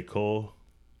do say Cole.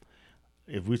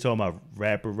 If we talking about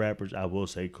rappers, I will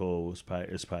say Cole is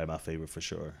probably my favorite for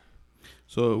sure.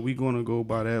 So if we gonna go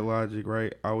by that logic,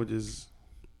 right? I would just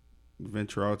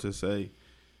venture out to say,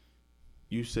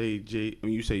 you say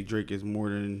Drake is more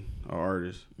than an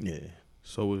artist. Yeah.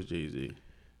 So is Jay-Z.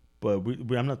 But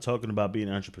I'm not talking about being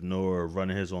an entrepreneur or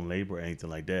running his own label or anything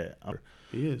like that.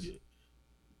 He is.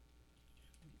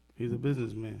 He's a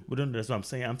businessman. But that's what I'm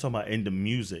saying. I'm talking about in the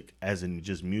music, as in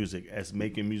just music, as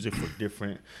making music for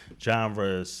different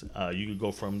genres. You could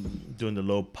go from doing the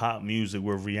little pop music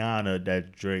with Rihanna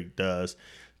that Drake does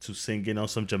to singing on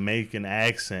some Jamaican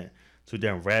accent to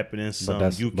then rapping in some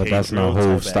UK but that's drill not type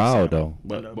whole accent. style though.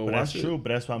 But that's watch it. true. But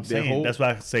that's what I'm That saying. whole- That's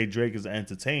why I say Drake is an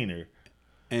entertainer.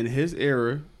 In his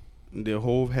era, did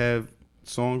Hove have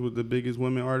songs with the biggest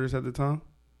women artists at the time?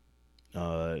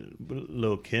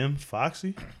 Lil Kim,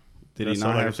 Foxy. Did That's he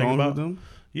all not I have can think songs about. with them?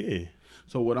 Yeah.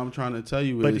 So what I'm trying to tell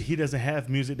you But is, he doesn't have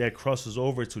music that crosses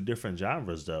over to different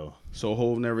genres, though. so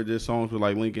Hove never did songs with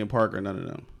like Linkin Park or none of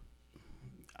them.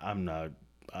 I'm not.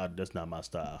 That's not my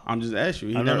style. I'm just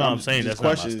asking you. I know, no, I'm saying just that's not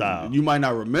my questioning. style. You might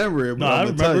not remember it, but No, I'm I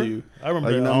gonna tell remember. you. I remember.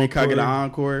 Like, you know what I mean? Can I get an Encore.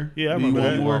 encore? Yeah, I Do you remember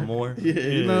want that. more? Want more? Yeah,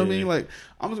 you know what I mean? Yeah. Like,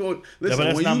 I'm just going. Yeah, Listen, but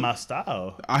that's when not you, my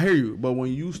style. I hear you, but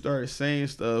when you start saying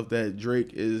stuff that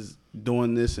Drake is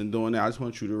doing this and doing that, I just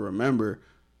want you to remember,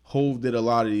 Hove did a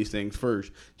lot of these things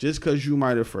first. Just because you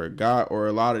might have forgot, or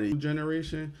a lot of the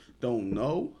generation don't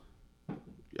know,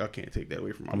 y'all can't take that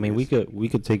away from my I mean, list. we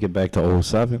could take it back to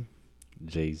 07.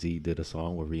 Jay-Z did a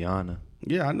song with Rihanna.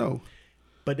 Yeah, I know.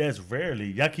 But that's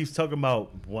rarely. Y'all keeps talking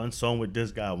about one song with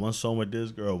this guy, one song with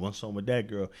this girl, one song with that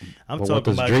girl. I'm But what talking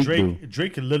does about Drake Drake. do?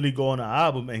 Drake can literally go on an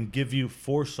album and give you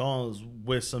 4 songs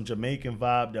with some Jamaican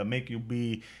vibe that make you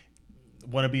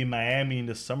want to be in Miami in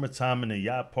the summertime in a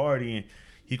yacht party. And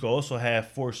he could also have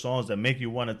 4 songs that make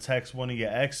you want to text one of your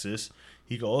exes.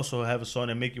 He could also have a song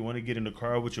that make you want to get in the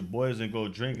car with your boys and go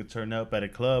drink and turn up at a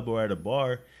club or at a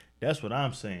bar. That's what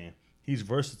I'm saying. He's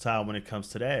versatile when it comes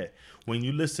to that. When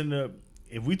you listen to,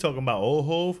 if we talking about old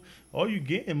Hove, all you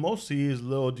getting mostly is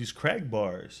these crack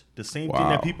bars. The same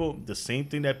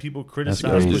thing that people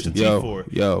criticize crazy. Pusha T for.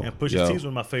 And Pusha T is one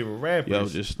of my favorite rappers. Yo,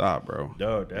 just stop, bro.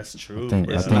 Dog, that's true. think-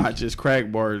 bro. It's think- not just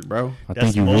crack bars, bro. I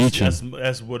think you reaching.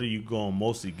 That's what are you going to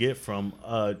mostly get from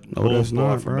Hove that's bar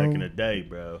not, from bro. back in the day,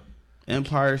 bro.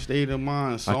 Empire State of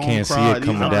Mind. Song can't see Cry, it these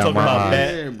coming are- down I'm my talking about eye,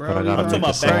 that, bro. but I These gotta are I'm talking make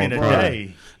about the back in the song cry.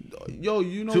 day. Yo,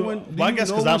 you know Well, when? I guess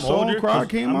because because I'm older. Cry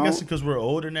came I'm out. guessing because we're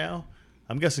older now.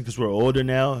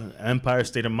 Empire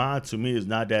State of Mind to me is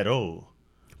not that old.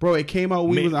 Bro, it came out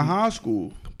when we May- was in high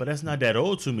school. But that's not that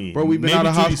old to me. Bro, we've been Maybe out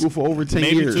of to high these- school for over 10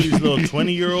 maybe years. to these little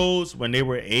 20-year-olds, when they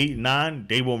were 8, 9,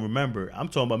 they won't remember. I'm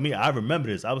talking about me. I remember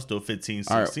this. I was still 15,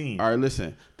 16. All right,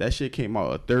 listen. That shit came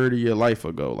out a third of your life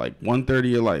ago. Like 1/3 of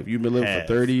your life. You've been living Half.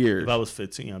 for 30 years. If I was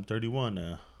 15, I'm 31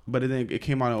 now. But it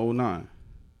came out in 09.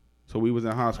 So we was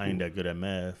in high school. I ain't that good at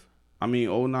math. I mean,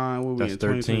 09, what we That's in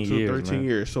 13 2022? years, 13 man.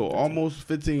 years. So almost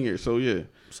 15 years. So yeah,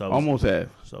 So I was, almost half.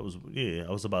 So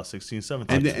I was about 16,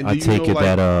 17. And then, and I do you take know, it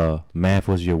like, that math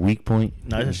was your weak point.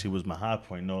 no, that actually was my high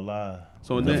point. No lie.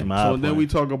 So That was then, my high so then point. we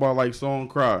talk about like Song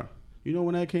Cry. You know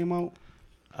when that came out?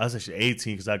 I was actually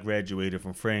 18 because I graduated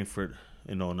from Frankfurt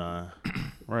in 09.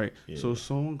 Right. Yeah. So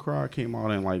Song Cry came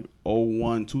out in like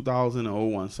 01, 2000 and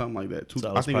 01, something like that. So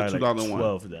I I was think it was probably like 2001.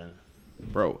 12 then.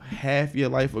 Bro, half your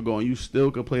life ago, and you still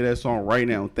could play that song right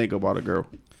now and think about a girl.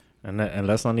 And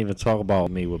let's not even talk about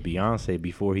me with Beyonce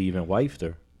before he even wifed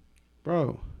her.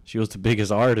 Bro, She was the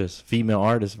biggest artist, female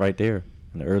artist right there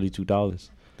in the early 2000s.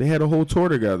 they had a whole tour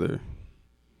together.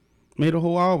 Made a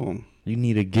whole album. You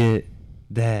need to get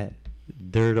that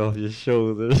dirt off your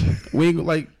shoulders. We ain't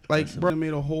like bro, they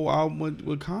made a whole album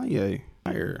with Kanye.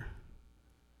 Fire.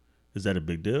 Is that a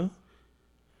big deal?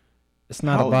 It's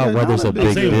not How is about that whether not it's a a big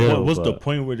big Saying, deal. what's the but-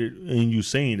 point with it in you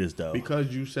saying this though?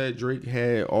 Because you said Drake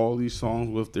had all these songs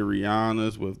with the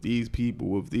Rihannas, with these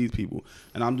people,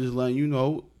 and I'm just letting you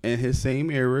know, in his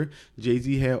same era,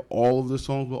 Jay-Z had all of the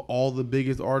songs with all the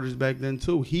biggest artists back then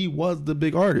too. He was the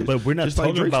big artist. But we're not Just like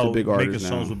talking Drake's the about big making artist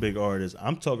songs now. with big artists.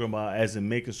 I'm talking about as in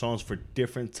making songs for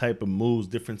different type of moods,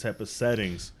 different type of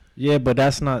settings. Yeah, but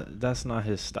that's not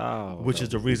his style. Which though. is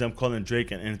the reason I'm calling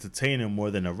Drake an entertainer more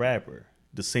than a rapper.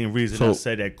 The same reason So- I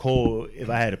said that Cole, if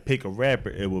I had to pick a rapper,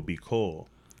 it would be Cole.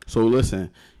 So listen,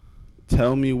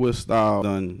 tell me what style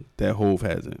done that Hove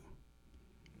hasn't.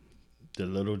 The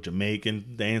little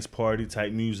Jamaican dance party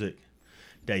type music,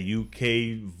 that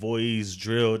UK voice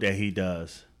drill that he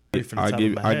does. From the I top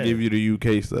give of my head. you the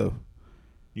UK stuff.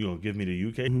 You gonna give me the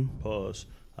UK? Mhm. Pause.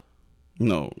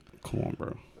 No, come on,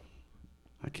 bro.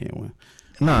 I can't win.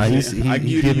 Nah, he's I give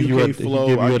you giving the you a, UK he flow.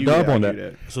 give I you a give dub I on give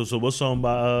that. So what song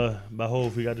by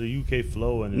Hov? We got the UK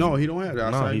flow and No, he don't have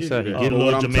that. No, I he give said you he that. a give But what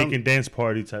little I'm Jamaican telling- dance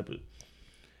party type of.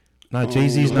 Nah,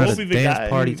 Jay-Z's not Hov a even dance got-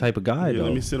 party type of guy Yeah, though.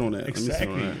 let me sit on that. Exactly,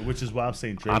 Let me sit on that. which is why I'm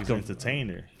saying Drake's an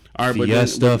entertainer. All right,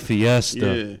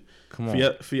 Fiesta. Yeah, Come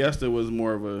on. Fiesta was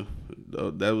more of a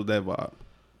that was that vibe.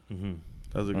 Mm-hmm.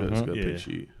 That was a good, Mhm. good Yeah. pick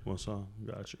sheet. One song,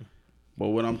 got you. But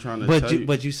what I'm trying to tell you,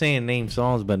 But you saying name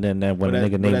songs, but then that when But a at-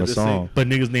 nigga but name at a the song. But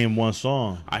niggas name one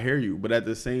song. I hear you. But at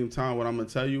the same time, what I'm gonna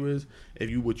tell you is, if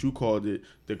you what you called it,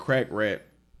 the crack rap,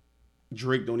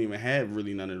 Drake don't even have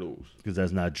really none of those. Because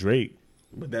that's not Drake.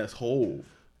 But that's Hove.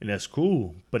 And that's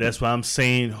cool. But that's why I'm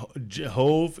saying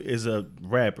Hove is a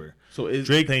rapper. So is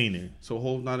Drake ain't it. So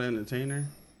Hove not an entertainer?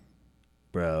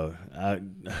 Bro,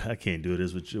 I can't do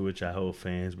this with y'all Hove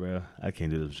fans, bro. I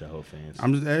can't do this with y'all Hove fans.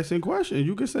 I'm just asking questions.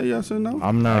 You can say yes or no.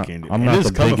 I'm I not. can't do I'm and not this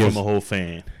the coming biggest. from a Hove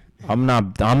fan. I'm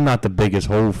not the biggest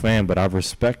whole fan, but I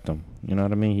respect him. You know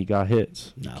what I mean? He got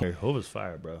hits. Nah, Hove is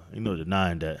fire, bro. Ain't no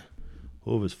denying that.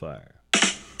 Hove is fire.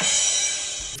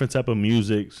 Different type of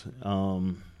music.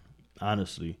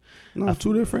 Honestly, No,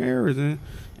 two different eras, and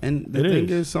the It thing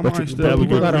is. is, somebody But still we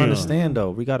people agree gotta on. understand though.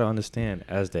 We gotta understand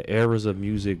as the eras of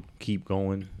music keep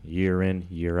going year in,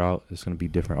 year out. It's gonna be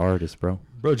different artists, bro.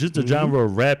 bro, just the Mhm. genre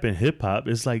of rap and hip hop.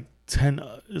 It's like 10.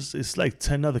 It's like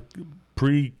 10 other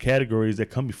pre-categories that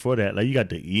come before that. Like you got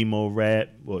the emo rap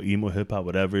or emo hip hop,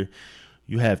 whatever.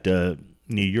 You have the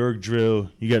New York drill.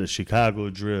 You got the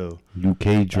Chicago drill.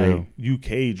 UK drill. Like,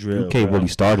 UK drill. UK bro. really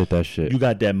started that shit. You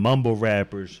got that mumble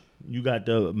rappers. You got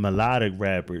the melodic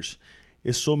rappers.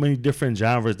 It's so many different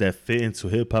genres that fit into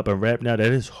hip hop and rap now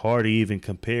that it's hard to even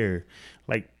compare.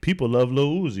 Like people love Lil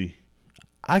Uzi.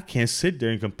 I can't sit there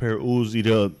and compare Uzi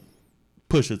to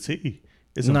Pusha T.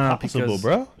 It's Nah, impossible, because-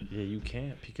 bro. Yeah, you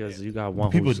can't because you got one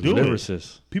People who's a do it.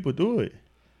 lyricist. People do it.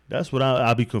 That's what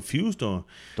I'll be confused on.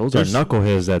 Those There's- are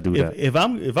knuckleheads that do that. If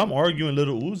I'm arguing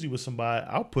Little Uzi with somebody,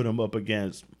 I'll put him up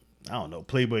against, I don't know,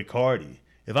 Playboy Cardi.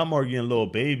 If I'm arguing Lil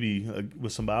Baby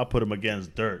with somebody, I'll put him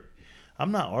against Dirt.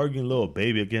 I'm not arguing Lil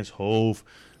Baby against Hove,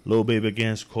 Lil Baby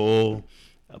against Cole,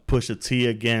 Pusha T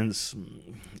against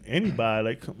anybody.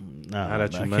 Like, nah, Now that I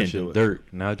you can't mentioned do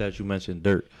it.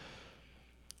 Dirt,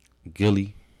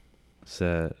 Gilly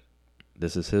said,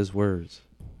 "This is his words."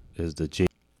 Is the J?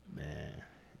 Man,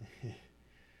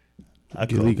 I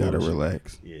Gilly call gotta bullshit.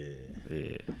 relax. Yeah,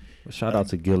 Yeah. Shout out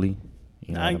to Gilly.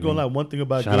 You know I ain't what gonna lie. mean? One thing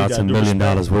about Shout Gilly, out to gotta do $1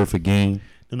 million respect. worth of game.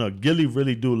 No, Gilly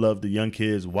really do love the young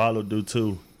kids. Wallow do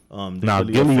too. Nah, Gilly a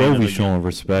Gilly fan of always the showing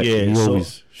respect. Yeah, he so-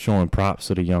 always showing props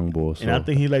to the young boys. So. And I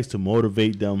think he likes to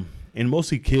motivate them. And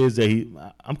mostly kids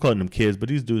that I'm calling them kids, but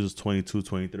these dudes is 22,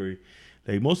 23.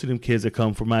 Like most of them kids that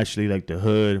come from actually like the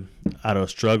hood, out of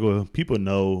struggle. People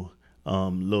know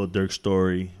Lil Durk's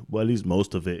story. Well, at least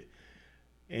most of it.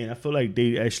 And I feel like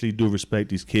they actually do respect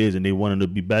these kids and they want them to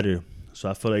be better. So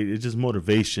I feel like it's just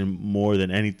motivation more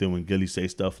than anything when Gilly say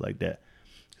stuff like that.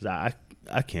 Because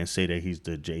I can't say that he's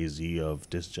the Jay-Z of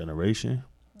this generation.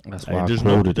 that's Like, why I there's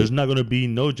quoted there's it. not going to be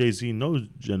no Jay-Z, no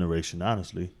generation,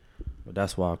 honestly. But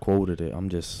that's why I quoted it. I'm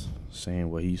just saying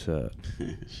what he said.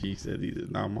 She said these are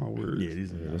not my words. Yeah,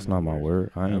 these are Yeah, that's not my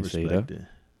word. I ain't say that. respect it.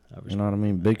 I You know what I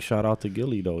mean? Big shout out to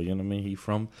Gilly though. You know what I mean? He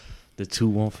from the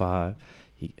 215.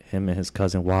 Him and his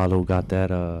cousin Wallow got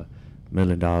that $1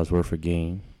 million worth of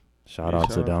game. Shout out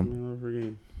to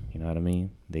them. You know what I mean?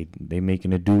 They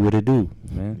making it do what it do,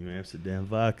 man. You Amsterdam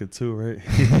vodka too,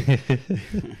 right?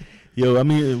 Yo, I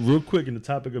mean, real quick in the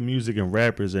topic of music and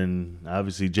rappers, and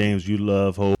obviously James, you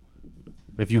love Hov.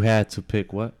 If you had to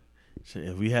pick what?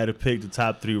 If we had to pick the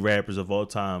top 3 rappers of all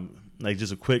time, like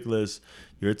just a quick list,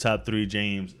 your top 3,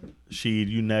 James, Sheed,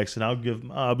 you next, and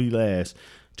I'll be last.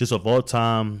 Just of all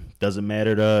time, doesn't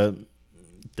matter the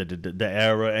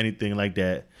era, anything like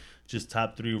that. Just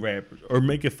top 3 rappers, or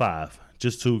make it 5.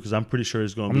 Just two, because I'm pretty sure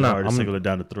it's gonna I'm be not- hard to I'm- single it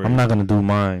down to three. I'm not gonna do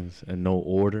mines in no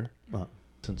order. Uh.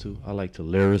 Listen to. I like to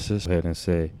lyricist. Go ahead and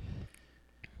say,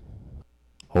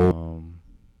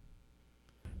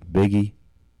 Biggie.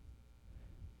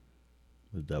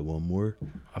 Is that one more?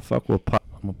 I fuck with Pop.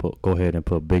 I'm gonna go ahead and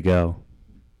put Big L.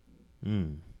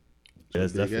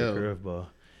 That's Big definitely a L. curveball.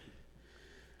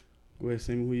 Go ahead,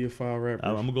 send me who your 5 rappers.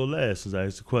 I'm gonna go last since I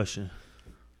asked the question.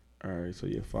 All right, so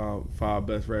your five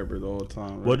best rappers all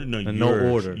time. Right? What? No, In no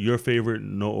yours, order. Your favorite,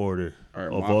 no order All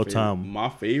right, of my all favorite- time. My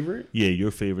favorite. Yeah,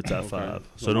 your favorite top Okay. five.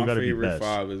 So don't my gotta be favorite best.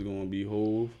 5 is gonna be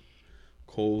Hove.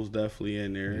 Cole's definitely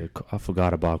in there. Yeah, I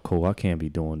forgot about Cole. I can't be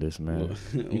doing this, man.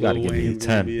 You gotta Lil give me a Wayne's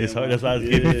gonna 10. be It's in hard. my- That's why I was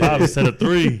giving you 5 instead of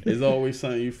 3. It's always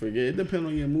something you forget. It depends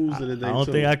on your moods of the day. I don't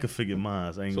too. think I could forget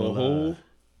mine. I ain't So gonna lie. Hove,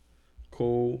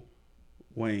 Cole,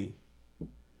 Wayne,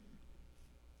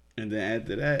 and then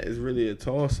after that, it's really a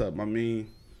toss up. I mean,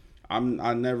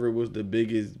 I never was the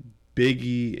biggest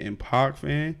Biggie and Pac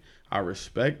fan. I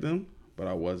respect them, but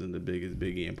I wasn't the biggest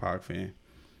Biggie and Pac fan.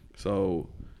 So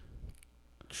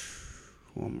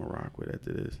who I'm gonna rock with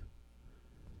after this?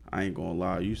 I ain't gonna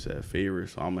lie, you said favorite,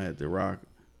 so I'm gonna have to rock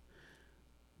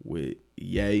with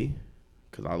Ye,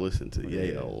 cause I listen to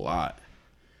Ye a lot.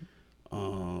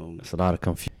 It's a lot of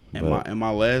confusion. And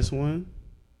my last one,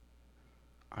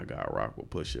 I got rock with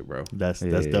Pusha, bro. That's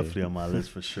Yeah. definitely on my list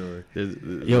for sure. There's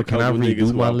Yo, a can I couple niggas redo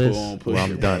who my I put list? on Or I'm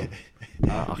Pusha, done.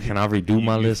 Can I redo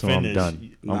my You list or I'm finish.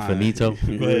 done? Nah. I'm finito. Go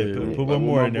ahead, put Like one what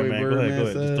more my in there, boy man. Go ahead, Birdman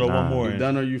Just said. throw one Nah. more You in.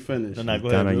 done or you finished? No, go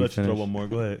Done ahead. or you Let's throw finished? one more.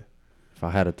 Go ahead. If I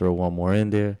had to throw one more in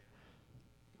there,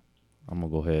 I'm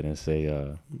gonna go ahead and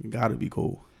say Gotta be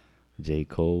cool. J.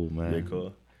 Cole, man. Yeah,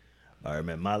 cool. All right,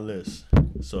 man. My list.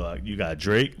 So you got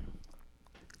Drake,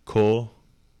 Cole,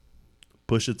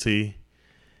 Pusha T,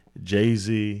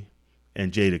 Jay-Z,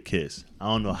 and Jada Kiss. I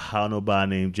don't know how nobody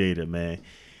named Jada, man.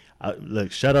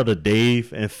 Look, shout out to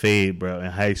Dave and Fade, bro,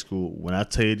 in high school. When I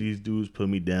tell you these dudes put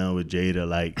me down with Jada,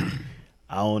 like,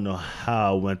 I don't know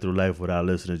how I went through life without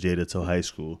listening to Jada till high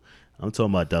school. I'm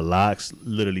talking about the Locks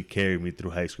literally carried me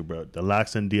through high school, bro. The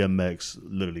Locks and DMX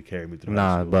literally carried me through high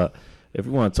Nah, school. but if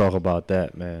we want to talk about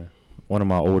that, man, one of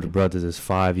my older brothers is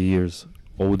 5 years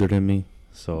older than me,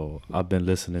 so I've been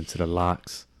listening to the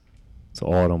Locks, to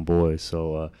all them boys.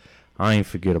 So I ain't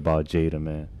forget about Jada,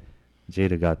 man.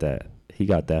 Jada got that. He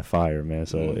got that fire, man.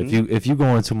 So if you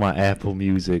go into my Apple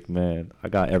Music, man, I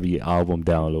got every album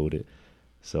downloaded.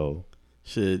 So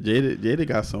Shit, Jada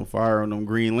got some fire on them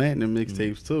Green Lantern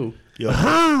mixtapes too. Yo,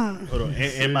 hold on.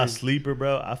 In my sleeper,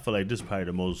 bro, I feel like this is probably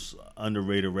the most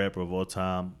underrated rapper of all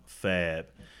time, Fab.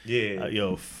 yeah,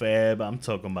 Yo, Fab, I'm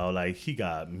talking about like he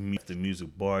got the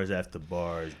music bars after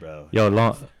bars, bro. yo,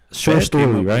 short Fab story,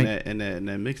 came up right? In that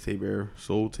mixtape era,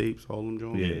 Soul Tapes, all them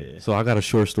joints. Yeah. So I got a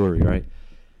short story, right?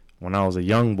 When I was a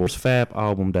young boy, Fab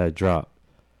album that dropped,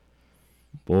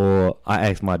 boy, I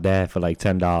asked my dad for like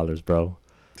 $10, bro.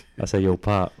 I said, yo,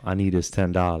 Pop, I need this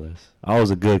 $10. I was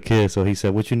a good kid, so he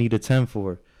said, what you need a 10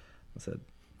 for? I said,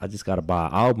 I just got to buy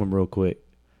an album real quick.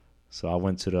 So I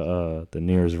went to the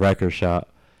nearest record shop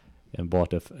and bought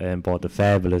the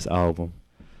Fabulous album.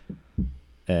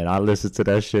 And I listened to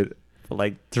that shit for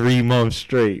like 3 months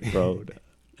straight, bro.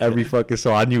 Every fucking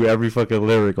song, I knew every fucking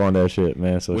lyric on that shit,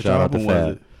 man. So Which shout out to album was Fab.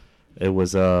 it? It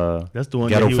was That's the one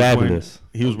Ghetto that he was wearing. Fabulous.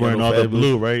 He was wearing Ghetto all the Fabulous.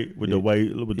 blue, right? With the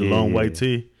white, with the long Yeah. white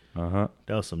tee. Uh-huh.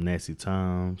 That was some nasty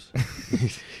times.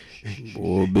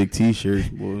 Boy, big T-shirts,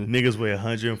 boy. Niggas weigh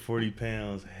 140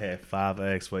 pounds, had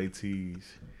 5X white tees.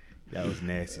 That was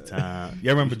nasty time.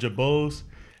 Y'all remember Jabos?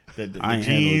 The I ain't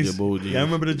jeans? had no Jabot jeans. Y'all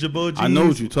remember the Jabot jeans? I know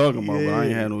what you're talking about, but I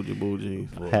ain't Yeah. had no Jabot jeans.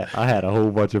 I had a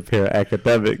whole bunch of pair of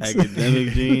academics. Academic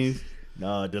jeans.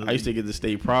 No, I used to get the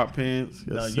state prop pants.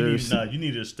 No, Yes, you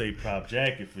need a stay prop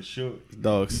jacket for sure.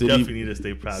 Dog, You City, definitely need a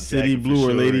stay prop City jacket Blue for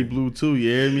or sure. Lady Blue too. You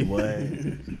hear me? What?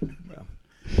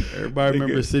 Everybody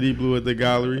remember City Blue at the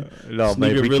gallery. No,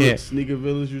 man, Sneaker we Village, can't. Sneaker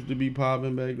Village used to be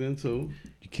popping back then too.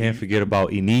 You can't forget about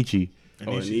Inichi.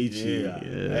 Anichi,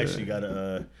 yeah. I actually got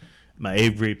my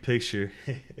 8th grade picture.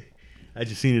 I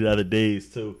just seen it the other days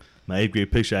too. My 8th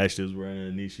grade picture actually was wearing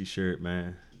a Anichi shirt,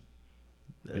 man.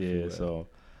 Yeah, so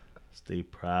stay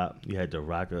prop. You had the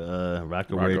rocker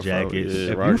Rocker wear Fro- jackets.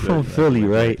 yeah, if Rocker you from jackets, Philly,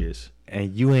 Rocker right, jackets.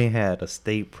 and you ain't had a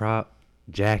state prop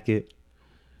jacket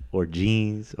or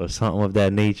jeans or something of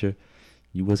that nature,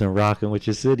 you wasn't rocking with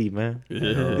your city, man.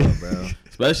 Yeah. bro.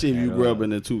 Especially if you At grew all. up in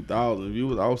the 2000s. If you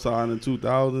was outside in the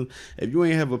 2000s, if you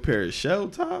ain't have a pair of shell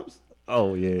tops,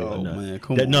 Oh yeah. oh no. man,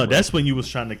 come on. No, bro. that's when you was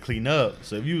trying to clean up.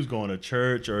 So if you was going to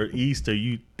church or Easter,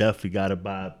 you definitely got to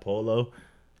buy a polo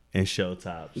and shell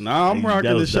tops. Nah, I'm Like, that rocking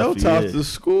the was shell definitely tops it. to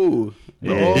school.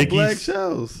 The Yeah. all Dickies. black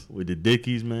shells. With the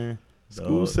Dickies, man.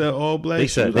 School said all black. They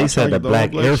shoes. said I tried the to get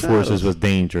black all Air black Forces shadows. was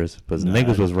dangerous, but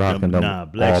niggas was rocking them Nah,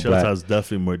 black all shell black. tops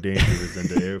definitely more dangerous than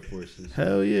the Air Forces.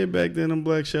 Hell yeah, back then them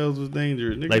black shells was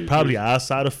dangerous. Niggas Like used probably to-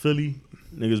 outside of Philly,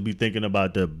 niggas be thinking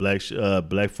about the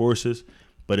black forces,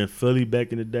 but in Philly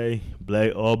back in the day,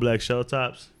 all black shell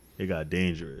tops, it got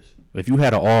dangerous. If you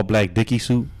had an all black Dickie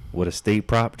suit with a state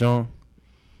prop, John,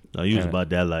 No, you was And- about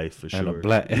that life for and a sure.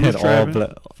 black You had was all trapping?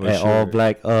 black For had all sure.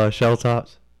 black shell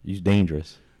tops, you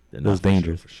dangerous. Then it was for sure,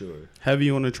 dangerous. for sure.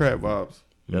 heavy on the trap vibes.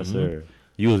 Yes, Mhm. sir.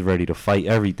 You was ready to fight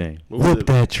everything. What was Whoop it?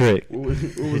 that trick. What was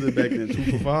it back then? 2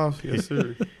 for 5? Yes,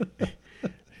 sir.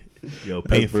 Yo,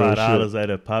 paying That's real $5 at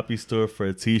a poppy store for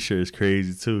a T-shirt is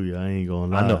crazy too. Yo, I ain't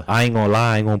gonna lie. I know. I ain't gonna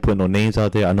lie. I ain't gonna put no names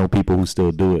out there. I know people who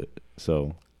still do it.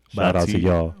 So shout Buy out to tee-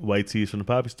 y'all, White tees from the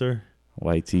poppy store.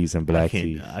 white tees and black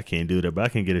tees. I can't do that, but I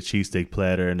can get a cheesesteak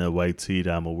platter and a white tee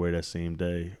that I'm gonna wear that same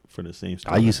day for the same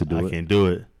store. I used to do I it. can't do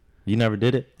it. You never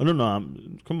did it? Oh no,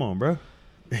 come on, bro.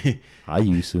 I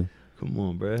used to. Come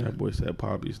on, bro. That boy said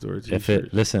Poppy store If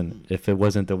t-shirts. if it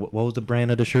wasn't what was the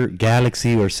brand of the shirt?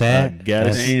 Galaxy or Sad?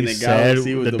 Galaxy, And the sad,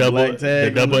 Galaxy with the double, black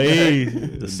tag the on double the A,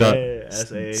 back. the sad,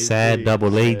 S-A-A-D, Sad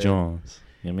double A sad. Johns. You know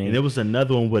what I And mean? there was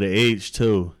another one with an H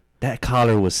too. That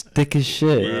collar was thick as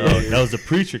shit. Yeah. Bro, that was the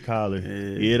preacher collar.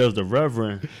 Yeah. Yeah, that was the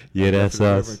Reverend. Yeah, that's the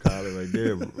us. Reverend collar right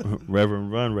there.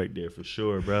 Reverend Run right there for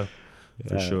sure, bro.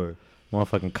 For Yeah. sure.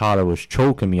 Motherfucking collar was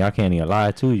choking me. I can't even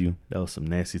lie to you. That was some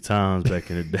nasty times back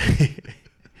in the day.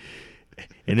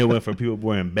 And it went from people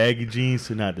wearing baggy jeans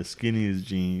to not the skinniest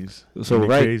jeans. So, Isn't it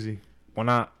right- crazy?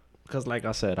 Cause like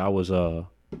I said, I was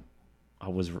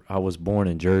born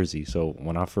in Jersey. So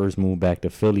when I first moved back to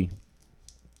Philly,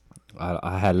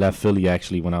 I had left Philly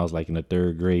actually when I was like in the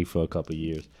 3rd grade for a couple of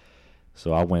years.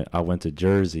 So I went to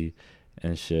Jersey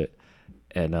and shit,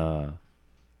 and I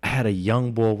had a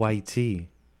young boy white tee,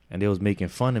 and they was making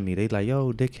fun of me. They like,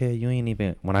 yo, dickhead, you ain't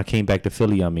even. When I came back to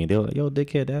Philly, I mean, they were like, yo,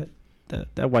 dickhead,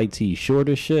 that white tee short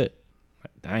as shit.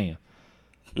 Like, damn.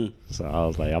 So I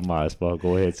was like, I might as well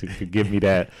go ahead to give me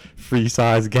that free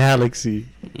size Galaxy.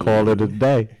 Call it a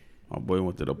day. My boy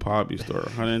went to the Poppy store,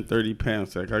 130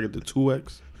 pounds. Like, I get the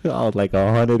 2X. I was like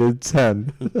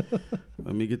 110.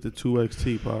 Let me get the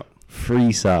 2XT, Pop.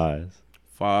 Free size.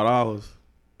 $5.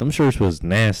 Them shirts was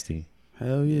nasty.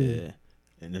 Hell yeah.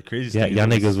 And the crazy Yeah, thing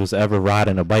y'all is, niggas was ever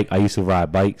riding a bike? I used to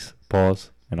ride bikes,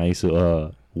 pause, and I used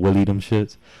to wheelie them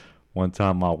shits. One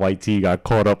time my white tee got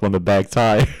caught up on the back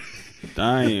tire.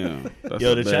 Damn. That's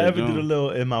Yo, a did y'all bad ever do the joint.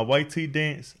 little in my white tee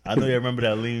dance? I know you remember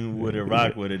that lean with it,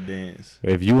 rock with it dance.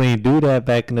 If you ain't do that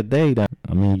back in the day, then,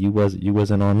 I mean, you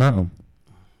wasn't on nothing.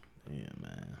 Yeah,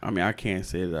 man. I mean, I can't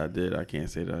say that I did. I can't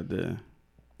say that I did.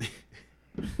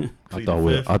 Plead the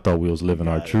fifth. I thought we was living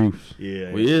our Got it. truth.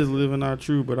 Yeah. We is living our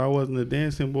truth, but I wasn't a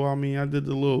dancing boy. I mean, I did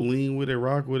the little lean with it,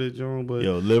 rock with it, John, but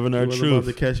Yo, living you our wasn't about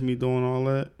truth. to catch me doing all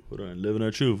that. Hold on, living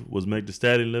our truth. Was Meg Thee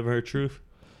Stallion living her truth?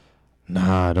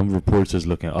 Nah, them reports is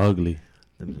looking ugly.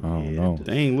 I don't know.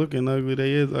 They ain't looking ugly.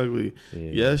 They is ugly. Yeah,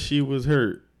 Yes, she was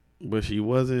hurt, but she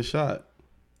wasn't shot.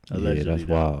 yeah, Allegedly, that's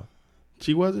though. wild.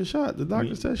 She wasn't shot. The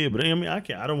doctor said she. Yeah, but I mean, I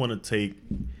don't want to take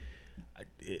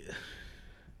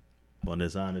on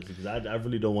this honestly because I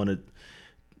really don't want to.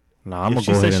 Nah, I'm If gonna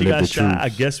she go said ahead and she live got the shot, truth. I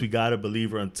guess we gotta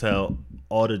believe her until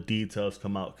all the details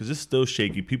come out because it's still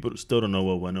shaky. People still don't know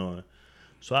what went on,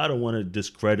 so I don't want to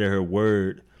discredit her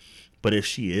word. But if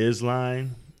she is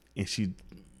lying and she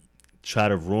try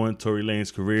to ruin Tory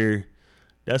Lane's career,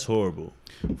 that's horrible.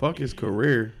 Fuck his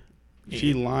career.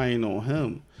 She lying on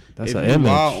him. That's if an you image.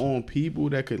 lie on people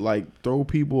that could like throw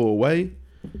people away,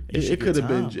 It's it your could have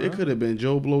been time, bro. it could have been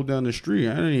Joe Blow down the street.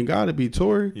 I ain't got to be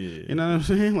Tory. Yeah. You know what I'm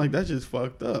saying? Like that's just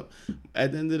fucked up.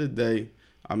 At the end of the day,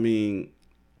 I mean,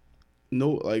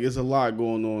 no, like it's a lot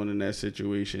going on in that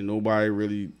situation. Nobody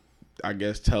really, I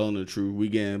guess, telling the truth. We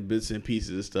getting bits and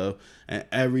pieces of stuff, and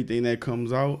everything that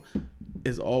comes out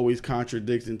is always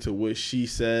contradicting to what she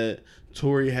said.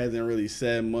 Tory hasn't really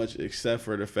said much except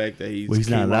for the fact that Well, he's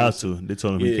not came allowed out- to. They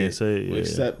told him he can't say it. well, Yeah.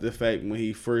 except the fact when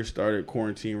he first started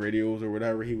quarantine radios or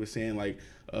whatever, he was saying like,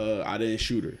 I didn't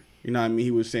shoot her. You know what I mean?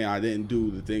 He was saying I didn't do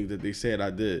the things that they said I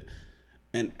did.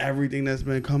 And everything that's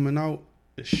been coming out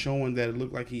is showing that it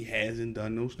looked like he hasn't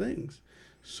done those things.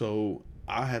 So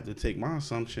I have to take my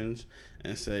assumptions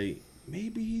and say,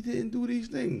 maybe he didn't do these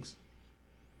things.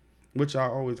 Which I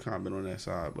always kind of been on that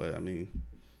side. But I mean,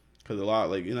 because a lot,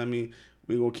 like, you know what I mean?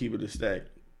 We going to keep it a stack.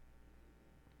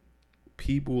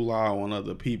 People lie on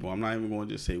other people. I'm not even going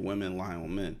to just say women lie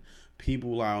on men.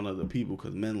 People lie on other people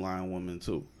because men lie on women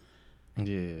too.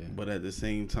 Yeah, But at the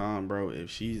same time, bro, if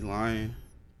she's lying,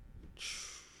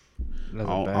 that's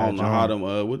I a bad don't know how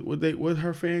joint. them what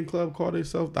her fan club call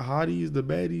themselves, the hotties, the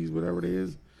baddies, whatever it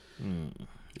is.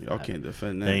 Y'all can't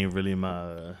defend That that. ain't really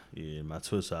my my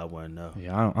twist. So I wouldn't know.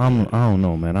 Yeah, I don't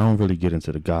know, man. I don't really get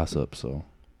into the gossip, so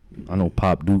I know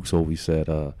Pop Dukes always said,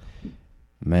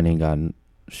 "Men ain't got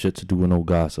shit to do with no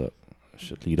gossip.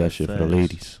 Should leave that shit for the Facts.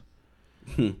 ladies."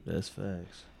 That's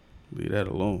facts. Leave that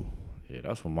alone. Yeah,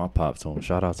 that's what my pop told me.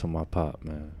 Shout out to my pop,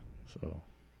 man. So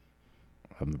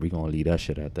we gonna leave that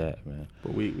shit at that, man.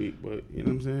 But but you know what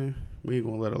I'm saying? We ain't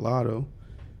gonna let her lie though.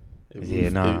 Yeah,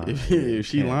 nah. If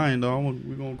she Yeah. lying though,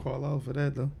 we gonna call out for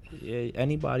that though. Yeah,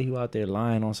 anybody who out there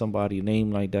lying on somebody's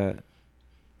name like that,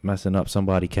 messing up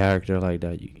somebody's character like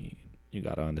that, you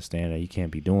gotta understand that you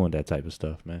can't be doing that type of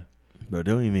stuff, man. Bro,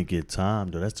 they don't even get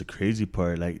time, though. That's the crazy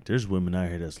part. Like, there's women out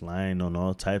here that's lying on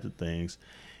all types of things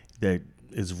that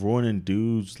is ruining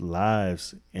dudes'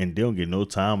 lives, and they don't get no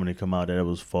time when they come out that it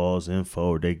was false info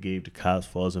or they gave the cops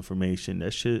false information.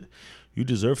 That shit, you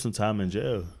deserve some time in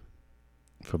jail.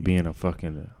 For being a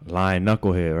fucking lying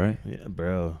knucklehead, right? Yeah,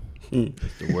 bro.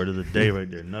 That's the word of the day right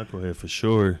there. Knucklehead for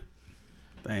sure.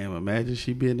 Damn, imagine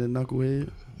she being a knucklehead.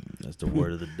 That's the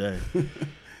word of the day.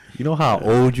 You know how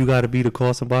old you gotta be to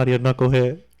call somebody a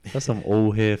knucklehead? That's some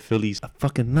old head Phillies. A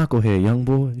fucking knucklehead, young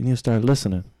boy. You need to start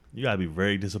listening. You gotta be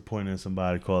very disappointed in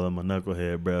somebody call them a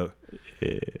knucklehead, bro.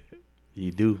 Yeah,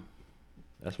 you do.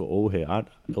 That's what old head.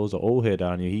 There was an old head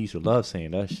down here. He used to love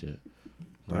saying that shit.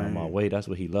 On my way, that's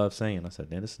what he loved saying. I said,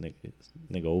 "Man, this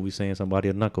nigga always saying somebody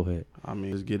a knucklehead." I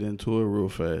mean, let's get into it real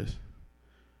fast.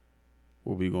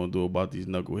 What we gonna do about these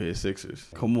knucklehead Sixers?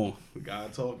 Come on, we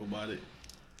gotta talk about it.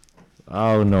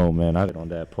 I don't know, man. I get on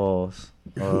that pause.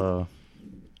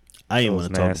 I ain't That was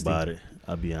want to talk nasty. about it.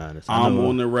 I'll be honest. I'm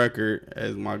on the record,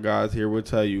 as my guys here will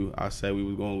tell you, I said we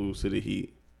was gonna lose to the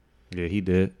Heat. Yeah, he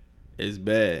did. It's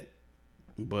bad,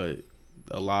 but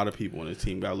a lot of people on the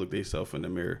team got to look themselves in the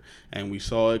mirror. And we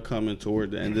saw it coming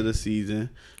toward the end of the season.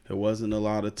 There wasn't a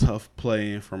lot of tough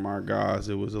playing from our guys.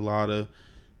 It was a lot of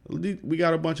 – we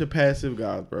got a bunch of passive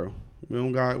guys, bro. We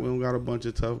don't got a bunch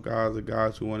of tough guys, the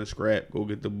guys who want to scrap, go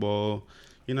get the ball.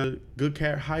 You know, good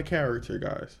high character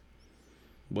guys.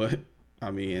 But,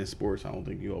 I mean, in sports, I don't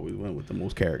think you always win with the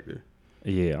most character.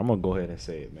 Yeah, I'm gonna go ahead and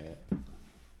say it, man.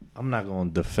 I'm not gonna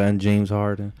defend James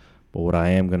Harden, but what I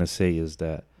am gonna say is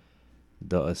that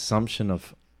the assumption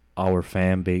of our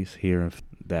fan base here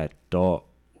that thought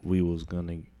we was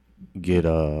gonna get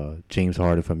James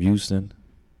Harden from Houston,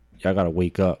 y'all gotta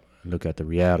wake up and look at the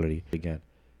reality again.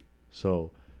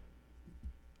 So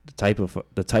the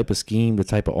type of scheme, the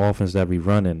type of offense that we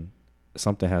running,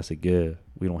 something has to give.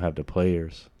 We don't have the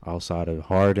players outside of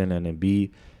Harden and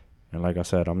Embiid, and like I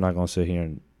said, I'm not gonna sit here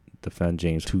and defend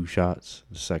James 2 shots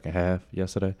the second half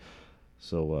yesterday.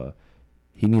 So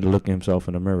he need to look at himself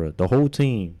in the mirror. The whole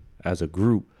team, as a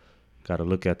group, got to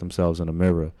look at themselves in the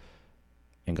mirror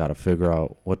and got to figure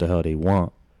out what the hell they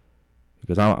want.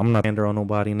 Because I'm not under on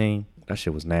nobody's name. That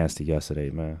shit was nasty yesterday,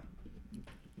 man.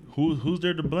 Who's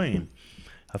there to blame?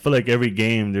 I feel like every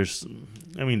game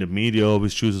the media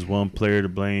always chooses one player to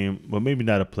blame. Well, maybe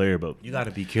not a player, but You got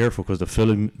to be careful because the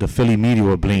Philly media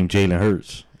will blame Jalen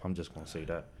Hurts. I'm just going to say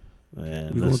that.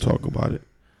 man, We're going to talk about it.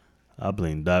 I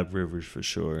blame Doc Rivers for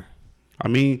sure. I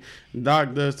mean,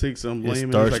 Doc does take some blame. It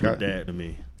and starts it's like with that to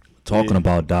me. Talking Yeah.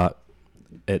 about Doc,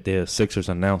 at the Sixers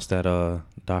announced that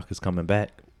Doc is coming back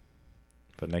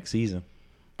for next season.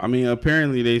 I mean,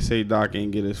 apparently they say Doc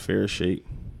ain't get his fair shake.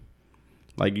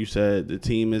 Like you said, the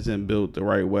team isn't built the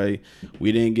right way.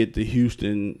 We didn't get the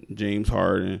Houston James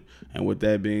Harden. And with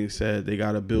that being said, they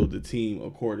got to build the team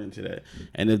according to that.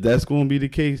 And if that's going to be the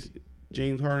case,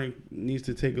 James Harden needs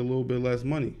to take a little bit less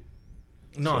money.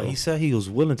 No, So- he said he was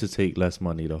willing to take less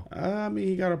money, though. I mean,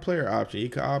 he got a player option. He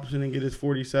could option and get his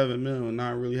 $47 million and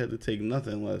not really have to take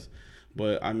nothing less.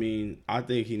 But, I mean, I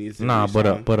think he needs to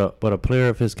resign. But a player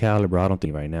of his caliber, I don't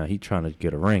think right now, he trying to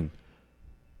get a ring.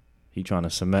 He trying to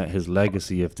cement his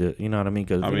legacy you know what I mean?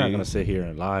 Because we're not mean- going to sit here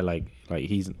and lie like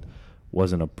he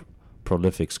wasn't a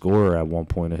prolific scorer at one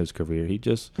point in his career. He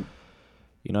just,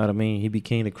 you know what I mean? He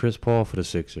became the Chris Paul for the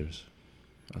Sixers.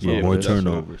 That's Yeah, all More it is.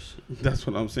 turnovers. That's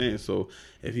what I'm saying. So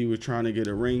if he was trying to get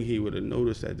a ring, he would have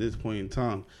noticed at this point in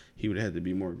time he would have had to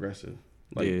be more aggressive.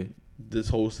 Like Yeah. this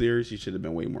whole series, he should have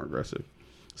been way more aggressive.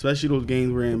 Especially those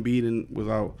games where Embiid was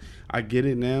out. I get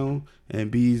it now.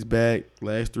 Embiid's back.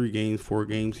 Last 3 games, 4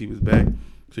 games, he was back.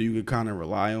 So you can kind of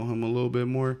rely on him a little bit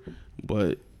more.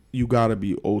 But you got to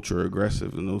be ultra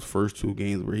aggressive in those first 2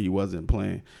 games where he wasn't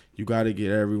playing. You got to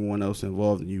get everyone else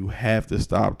involved, and you have to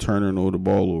stop turning the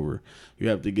ball over. You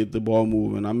have to get the ball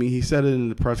moving. I mean, he said it in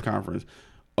the press conference.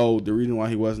 Oh, the reason why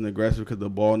he wasn't aggressive because the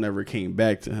ball never came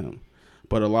back to him.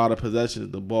 But a lot of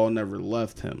possessions, the ball never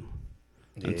left him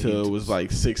until it was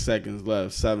like 6 seconds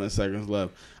left, 7 seconds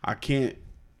left. I can't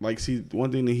like, see,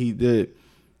 one thing that he did,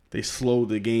 they slowed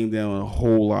the game down a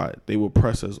whole lot. They would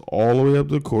press us all the way up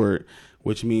the court,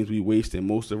 which means we wasted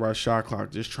most of our shot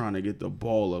clock just trying to get the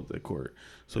ball up the court.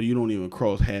 So you don't even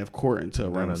cross half court until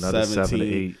around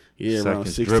 17. Around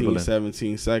 16, dribbling.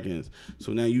 17 seconds.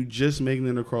 So now you just making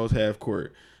it across half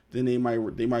court. Then they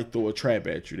might throw a trap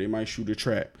at you. They might shoot a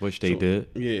trap. Which they did.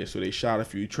 Yeah, so they shot a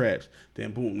few traps.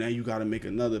 Then boom, now you got to make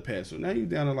another pass. So now you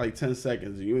down to like 10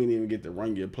 seconds and you ain't even get to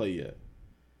run your play yet.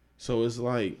 So it's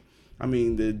like, I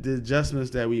mean, the adjustments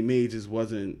that we made just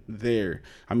wasn't there.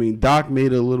 I mean, Doc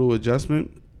made a little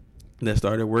adjustment that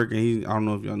started working. I don't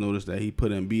know if y'all noticed that he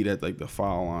put Embiid at like the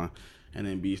foul line, and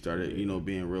Embiid started,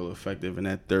 being real effective in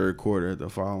that third quarter at the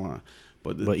foul line.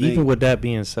 But even with that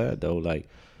being said, though, like,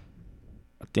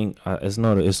 I think it's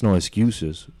no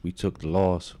excuses. We took the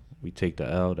loss. We take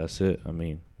the L. That's it. I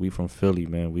mean, we from Philly,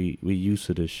 man. We used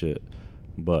to this shit.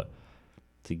 But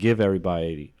to give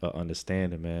everybody an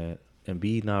understanding, man,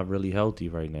 Embiid not really healthy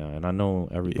right now. And I know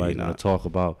everybody's going to talk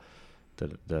about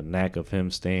the knack of him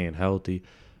staying healthy.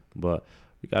 But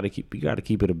we got to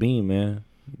keep it a beam, man.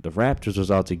 The Raptors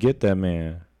was out to get that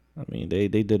man. I mean, they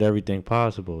did everything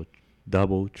possible.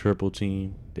 Double, triple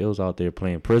team. They was out there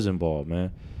playing prison ball,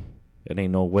 man. It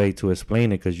ain't no way to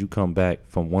explain it because you come back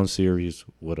from one series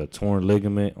with a torn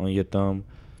ligament on your thumb.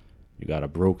 You got a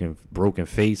broken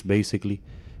face, basically.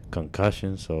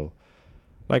 Concussion. So,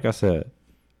 like I said,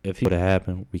 if he would have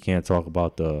happened, we can't talk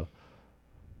about the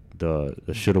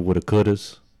shoulda, woulda,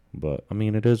 couldas. But I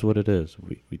mean, it is what it is.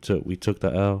 We took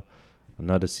the L.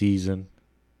 Another season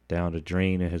down the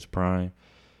drain in his prime.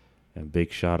 And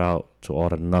big shout out to all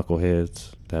the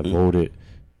knuckleheads that voted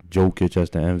Jokic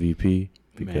as the MVP.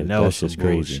 Because man, that was just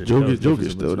crazy.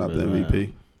 Jokic still not the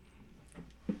MVP.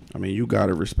 I mean, you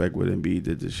gotta respect what Embiid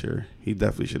did this year. He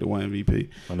definitely should have won MVP.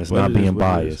 And it's not being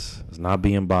biased. It's not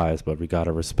being biased, but we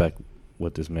gotta respect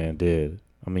what this man did.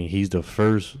 I mean, he's the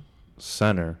first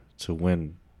center to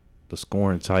win the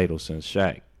scoring title since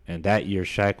Shaq. And that year,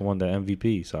 Shaq won the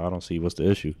MVP, so I don't see what's the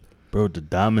issue. Bro, the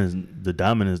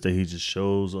dominance that he just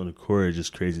shows on the court is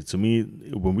just crazy. To me,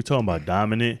 when we talking about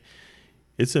dominant,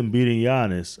 it's him beating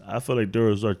Giannis. I feel like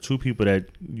those are two people that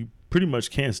you pretty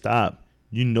much can't stop.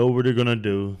 You know what they're going to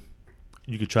do.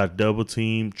 You could try double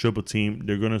team, triple team.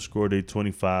 They're going to score their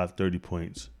 25, 30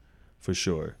 points for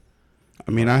sure.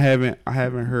 I mean, I haven't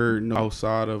heard no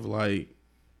outside of like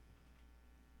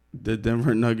the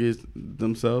Denver Nuggets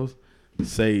themselves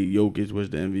say Jokic was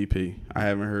the MVP. I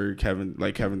haven't heard Kevin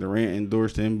Durant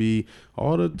endorsed Embiid.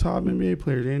 All the top NBA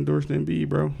players endorsed Embiid,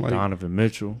 bro. Like Donovan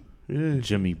Mitchell,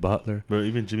 Jimmy Butler, bro.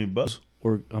 Even Jimmy Butler.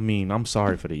 Or I mean, I'm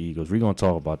sorry for the Eagles. We're gonna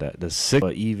talk about that. The six,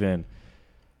 but even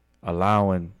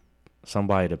allowing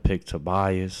somebody to pick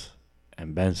Tobias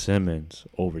and Ben Simmons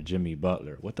over Jimmy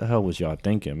Butler. What the hell was y'all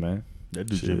thinking, man? That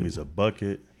dude Jimmy's a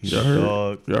bucket. He's a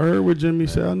dog. Y'all heard what Jimmy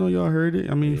said? I know y'all heard it.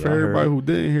 I mean, for everybody who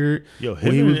didn't hear it,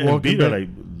 him he was walking back, are like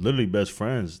literally best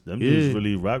friends. Them dudes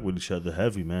really rock with each other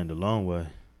heavy, man, the long way.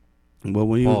 But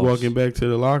when he was walking back to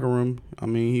the locker room, I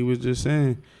mean, he was just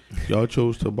saying, y'all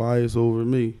chose Tobias over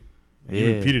me.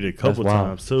 He repeated it a couple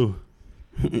times, too.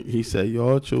 He said,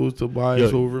 y'all chose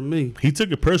Tobias over me. He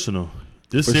took it personal.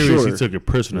 This series, he took it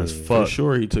personal as fuck. For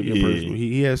sure, he took it personal.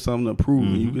 He had something to prove,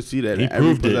 and you could see that in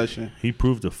every possession. He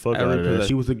proved the fuck out of that.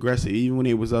 He was aggressive. Even when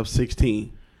he was up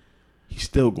 16, he's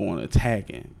still going,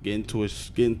 attacking,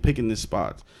 picking his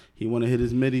spots. He want to hit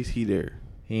his middies, he there.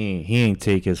 He ain't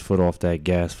take his foot off that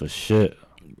gas for shit.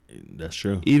 That's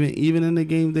true. Even in the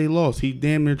game they lost, he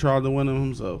damn near tried to win them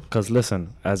himself. Because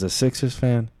listen, as a Sixers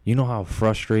fan, you know how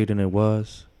frustrating it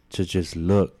was to just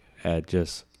look at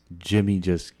just Jimmy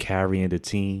just carrying the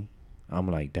team. I'm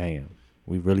like, damn,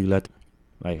 we really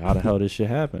how the hell this shit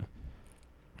happen?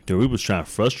 Dude, we was trying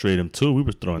to frustrate him too. We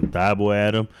was throwing Thibault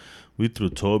at him. We threw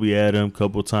Toby at him a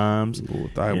couple times.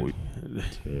 Thibault.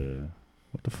 Yeah.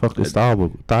 What the fuck is Thibault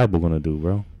gonna do,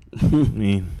 bro? I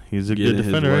mean, he's a good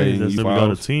defender. Right? He's on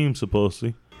the team,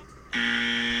 supposedly.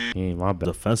 He ain't my bad.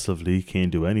 Defensively, he can't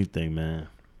do anything, man.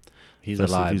 He's a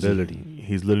liability.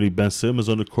 He's literally Ben Simmons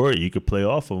on the court. You could play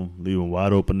off him, leave him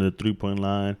wide open to the three-point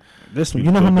line. Listen,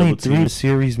 you know how many three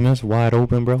series missed wide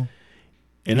open, bro?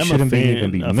 And I'm a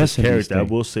fan of his character. I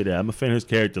will say that. I'm a fan of his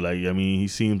character. Like, I mean, he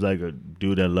seems like a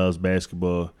dude that loves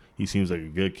basketball. He seems like a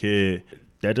good kid.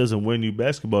 That doesn't win you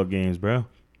basketball games, bro.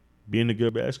 Being a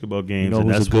good basketball games, and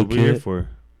that's what we're here for.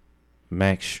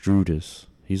 Max Strudis.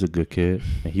 He's a good kid,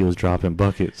 and he was dropping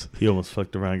buckets. He almost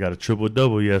fucked around and got a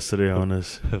triple-double yesterday on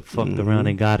us. Fucked around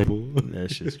and got it.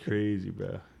 That shit's crazy,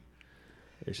 bro.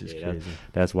 That shit's crazy.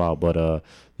 That's wild. But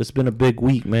it's been a big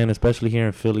week, man, especially here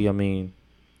in Philly. I mean,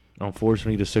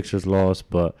 unfortunately, the Sixers lost,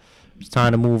 but It's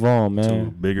time to move on, To man.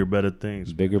 bigger, better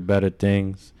things. Bigger, better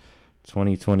things.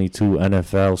 2022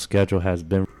 NFL schedule has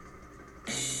been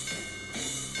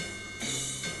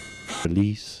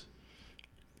released.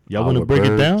 Y'all want to Our break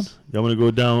it down? birds. Y'all want to go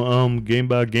down game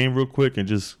by game real quick and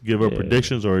just give our Yeah.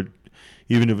 predictions, or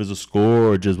even if it's a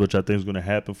score or just what y'all think is going to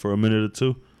happen for a minute or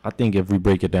two? I think if we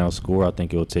break it down score, I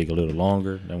think it'll take a little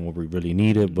longer than what we really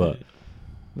needed, but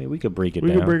I mean, we could break it We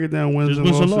down. can break it down wins Just and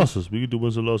wins and losses. losses. We could do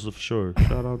wins and losses for sure.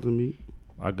 Shout out to me.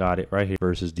 I got it right here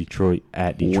versus Detroit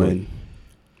at Detroit.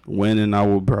 Win, and I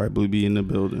will probably be in the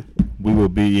building. We will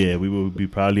be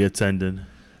probably attending.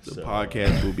 The So,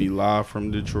 podcast will be live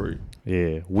from Detroit.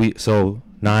 Yeah, so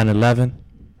 9/11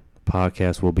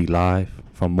 podcast will be live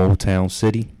from Motown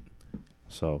City.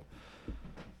 So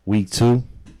week 2,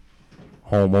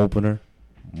 home opener,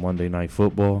 Monday Night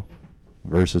Football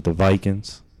versus the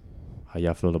Vikings. How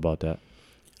y'all feel about that?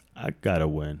 I gotta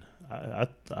win.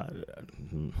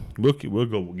 We'll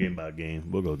go game by game.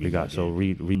 We'll go game We by got so game.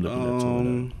 read Looking at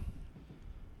 2-0.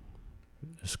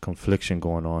 there's confliction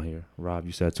going on here. Rob,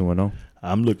 you said 2-0.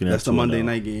 I'm looking at That's the 2-0. Monday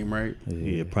night game, right?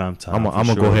 Yeah, prime time. I'm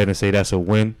gonna go ahead and say that's a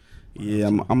win. Yeah,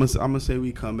 I'm gonna say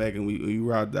we come back and we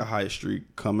ride that high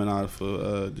streak coming out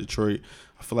for Detroit.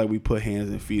 I feel like we put hands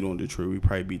and feet on Detroit. We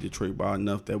probably beat Detroit by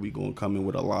enough that we gonna come in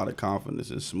with a lot of confidence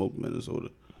and smoke Minnesota.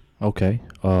 Okay.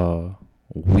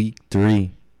 Week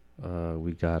 3,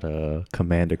 we got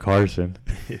Commander Carson.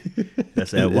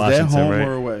 That's Is at that Washington, home right?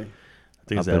 or away? I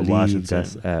think it's I at believe Washington.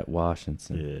 That's at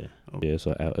Washington. Yeah. Yeah,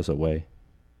 so it's away.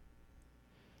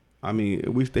 I mean,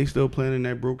 they still playing in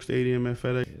that broke stadium at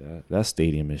FedEx. Yeah, that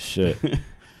stadium is shit.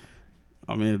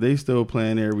 I mean, if they still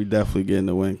playing there, we definitely getting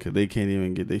the win because they can't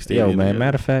even get their stadium. Yo, man. together.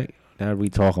 Matter of fact, now we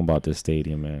talking about this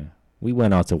stadium, man. We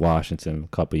went out to Washington a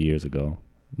couple years ago.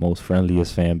 Most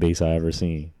friendliest fan base I ever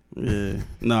seen. Yeah.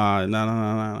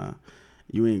 Nah.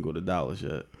 You ain't go to Dallas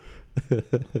yet.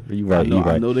 You right. You I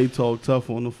right. know they talk tough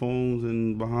on the phones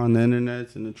and behind the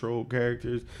internets and the troll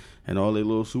characters and all their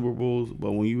little Super Bowls,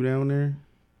 but when you down there,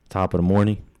 Top of the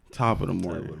morning. top of the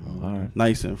morning, All right.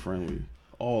 nice and friendly,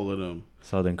 all of them.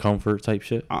 Southern Comfort type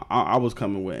shit. I was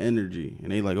coming with energy,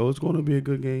 and they like, oh, it's going to be a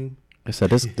good game. I said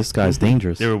this guy's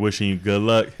dangerous. They were wishing you good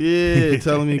luck. Yeah,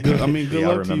 telling me good. I mean, good Yeah,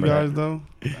 I luck to you remember guys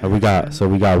though.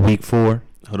 We got week 4.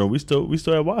 Hold on, we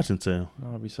still at Washington.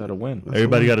 Oh, we said a win. That's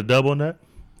Everybody a win. got a dub on that,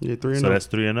 Yeah, 3-0. so that's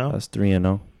 3-0. That's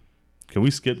 3-0. Can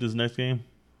we skip this next game?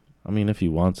 I mean, if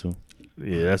you want to.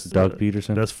 Yeah, that's Doug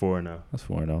Peterson. That's 4-0. That's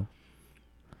 4-0.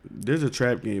 There's a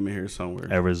trap game in here somewhere.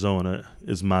 Arizona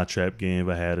is my trap game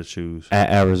if I had to choose.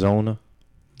 At Arizona.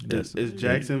 Is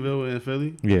Jacksonville and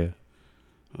Philly? Yeah.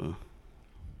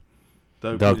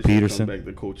 Doug Peterson. come back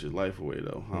to coach his life away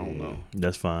though. I don't know.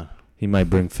 That's fine. He might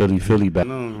bring Philly back.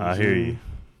 No, I hear you.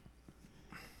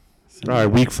 All right,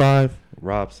 week 5.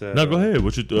 Rob said. No, go ahead.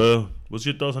 What's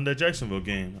your thoughts on that Jacksonville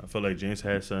game? I feel like James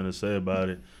had something to say about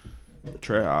it.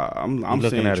 I'm looking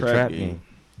saying at a trap trap game. game.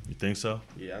 You think so?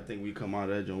 Yeah, I think we come out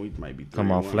of that joint. We might be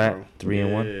Come out 3-1, flat, bro.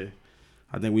 3-1? Yeah.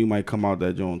 I think we might come out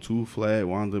that joint 2 flat.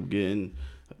 Wind up getting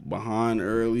behind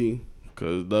early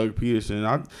because Doug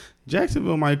Peterson.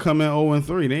 Jacksonville might come in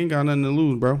 0-3. They ain't got nothing to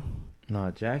lose, bro.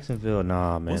 Nah, Jacksonville.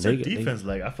 Nah, man. What's their defense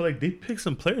like? I feel like they picked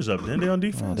some players up. Didn't they on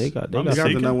defense? they got- Am they I They got the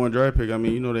mistaken? number 1 draft pick. I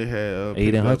mean, you know they had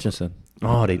picked Aiden up- Hutchinson.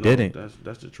 Oh, they No, didn't.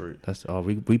 That's Detroit. That's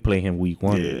we play him week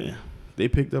 1. Yeah. They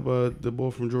picked up the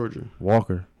boy from Georgia,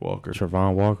 Walker. Walker,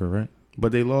 Trevon Walker, right?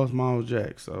 but they lost Miles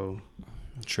Jack, so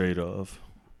Trade off.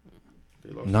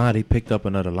 they lost. Nah, they picked up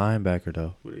another linebacker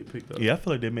though. Who they picked up? Yeah, I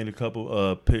feel like they made a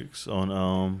couple picks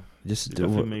on Just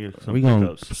definitely made some we gonna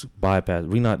pickups. bypass.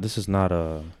 This is not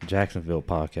a Jacksonville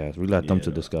podcast. We let them to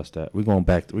Yeah. discuss that. We're going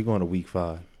to week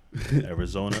 5.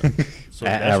 Arizona. So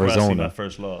At that's where I see Arizona. my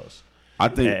first loss. I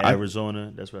think At I,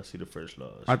 Arizona, that's where I see the first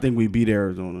loss. I think we beat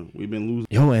Arizona. We've been losing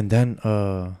Yo, and then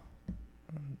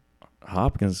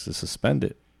Hopkins is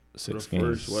suspended. for 6 the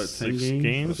games. first 10 6 games.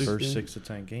 games? The first games? 6 to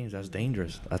 10 games. That's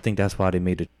dangerous. I think that's why they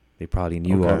made it. They probably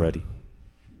knew Okay. already.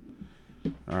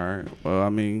 All right. Well, I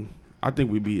mean, I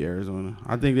think we beat Arizona.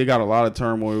 I think they got a lot of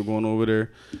turmoil going over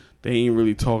there. They ain't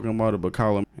really talking about it, but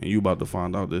Colin, and you about to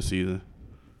find out this season.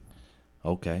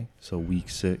 Okay, so week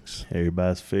 6.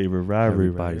 Everybody's favorite rivalry.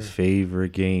 Everybody's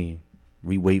favorite game.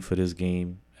 We wait for this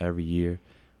game every year.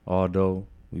 Although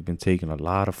we've been taking a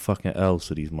lot of fucking L's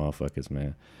to these motherfuckers,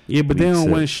 man. Yeah, but they Week don't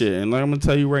win 6. shit. And like I'm gonna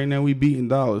tell you right now, we beating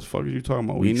dollars. Fuck is you talking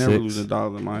about? We Week never 6. losing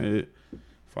dollars in my head.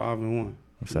 5-1.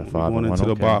 What's that? We 5 going and 1. into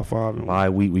the Okay. bye 5-1. Bye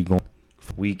week. We going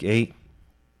week 8.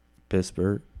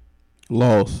 Pittsburgh.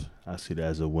 Loss. I see that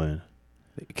as a win.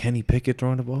 Kenny Pickett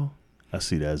throwing the ball. I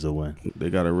see that as a win. They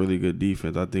got a really good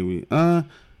defense. I think we.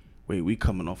 Wait, we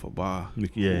coming off a bye.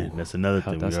 Yeah, Ooh. that's another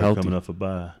thing. That's We are healthy. coming off a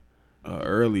bye.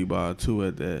 Early by 2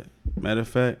 at that. Matter of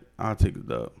fact, I'll take the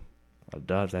dub. A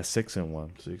dub. That's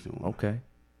 6-1. 6-1. Okay.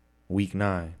 Week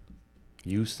 9.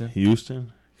 Houston.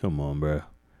 Houston? Come on, bro.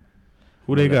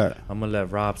 Who they got? I'm going to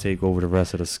let Rob take over the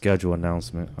rest of the schedule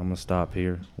announcement. I'm going to stop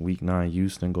here. Week 9,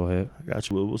 Houston. Go ahead. I got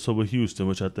you. So with Houston,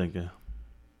 what y'all thinking?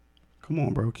 Come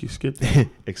on, bro. You skipped that.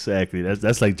 Exactly.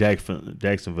 That's like Jackson for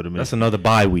the minute. That's another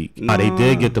bye week. Nah. They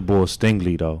did get the boy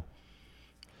Stingley, though.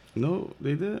 No,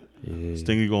 they did. Yeah.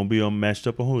 Stingley gonna be on matched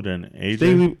up with who then?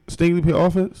 AJ. Stingley play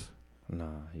offense. Nah,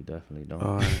 he definitely don't.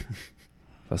 Right.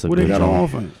 That's a Who good they got job. on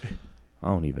offense? I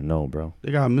don't even know, bro.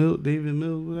 They got David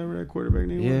Mills, whatever that quarterback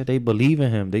name Yeah, was. they believe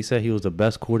in him. They said he was the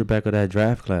best quarterback of that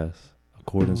draft class,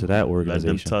 according to that Let them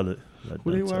organization. tell it. Let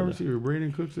Who they them wide tell it. receiver?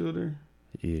 Braden Cook still there?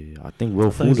 Yeah, I think Will I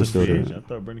thought he was Fuller's a still free there. agent. I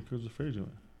thought Brandon Cruz was a free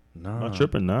agent. Nah, Not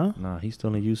tripping, nah. Nah, he's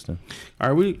still in Houston. All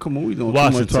right, we doing too much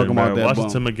Washington, talking man. about that.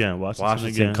 Washington bum. again. Washington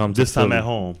again. comes to this time Philly. at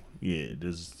home. Yeah,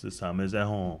 this time is at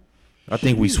home. I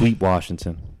think we sweep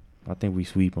Washington. I think we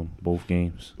sweep them both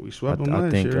games. We swept them I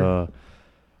last think year. I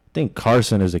think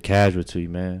Carson is a casualty,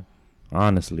 man.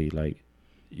 Honestly, like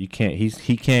you can't.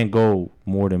 He can't go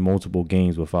more than multiple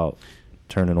games without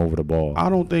turning over the ball. I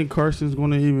don't think Carson's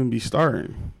going to even be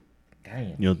starting.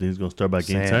 Damn. You don't think he's gonna start by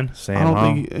game 10? Sam I don't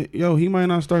Howell? think he might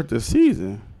not start the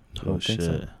season. I don't think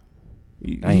so.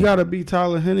 You Damn. got to beat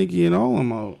Tyler Henneke and all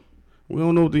them out. We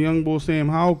don't know what the young boy Sam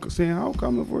Howell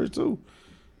coming for it too.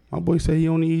 My boy said he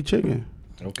only eat chicken.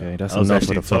 Okay, that's I was enough for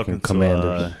actually the fucking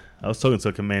Commanders. I was talking to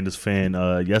a Commanders fan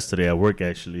yesterday at work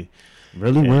actually.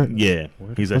 Really? And Where? yeah,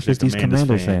 Where he's the fuck actually is these a Commanders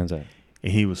Commanders fan. fans at?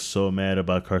 And he was so mad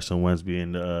about Carson Wentz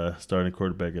being the starting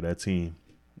quarterback of that team.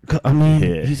 I mean,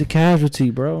 Yeah. he's a casualty,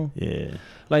 bro. Yeah.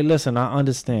 Like, listen, I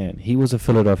understand. He was a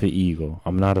Philadelphia Eagle.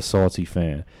 I'm not a salty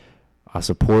fan. I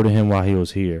supported him while he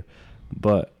was here.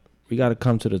 But we got to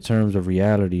come to the terms of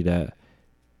reality that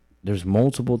there's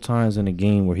multiple times in the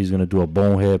game where he's going to do a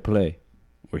bonehead play,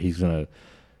 where he's going to,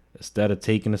 instead of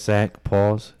taking a sack,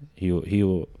 pause,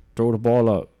 he'll throw the ball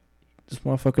up. This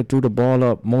motherfucker threw the ball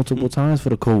up multiple times for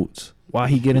the Colts while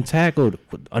he getting tackled.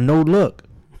 A no look.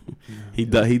 He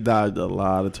dodged a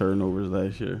lot of turnovers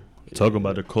last year. Talking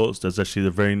about the Colts, that's actually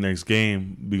the very next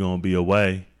game. We're going to be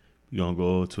away. We're going to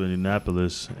go to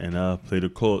Indianapolis and play the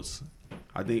Colts.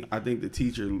 I think the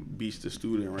teacher beats the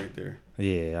student right there.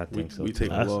 Yeah, I think so. We too.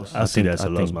 take a loss. I see that as a I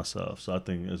loss think- myself. So I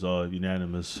think it's all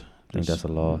unanimous. I think that's a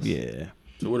loss. Yeah.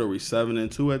 So what are we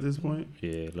 7-2 at this point?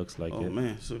 Yeah, it looks like Oh it.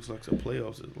 man, so looks like the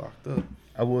playoffs is locked up.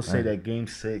 I will say Right. that game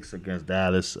 6 against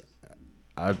Dallas,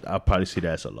 I probably see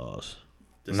that as a loss.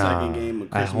 The Nah. second game of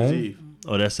At Christmas home? Eve.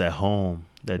 Oh, that's at home.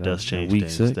 That Yeah, does change week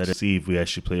things. 6? That is, see if we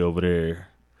actually play over there.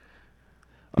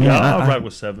 Yeah, Yeah, I'll I- rock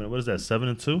with 7. What is that?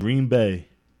 7-2. Green Bay.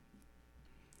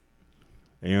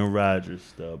 Aaron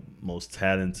Rodgers, the most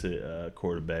talented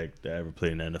quarterback that ever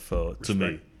played in the NFL to me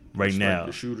right Respect now.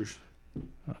 the shooters.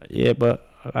 Yeah, but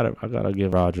I gotta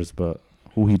give Rodgers, but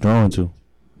who he throwing to?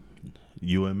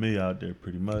 You and me out there,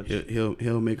 pretty much.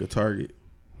 He'll make a target.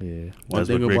 Yeah. One That's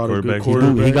thing what great about a good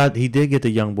quarterbacks do. He did get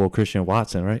the young boy Christian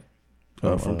Watson, right?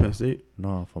 from Penn State.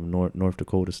 No, from North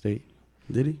Dakota State.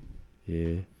 Did he?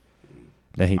 Yeah.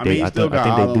 Then he I mean, he still got I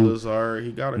think Alan they do. Lazard.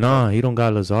 He got a Nah, he don't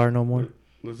got Lazard no more.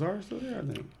 Lazard still there, I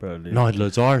think. Bro, No,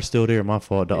 Lazard's still there. My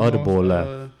fault. The They other lost, boy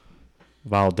left.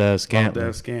 Valdez Scantling.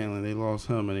 Valdez Scanlon. They lost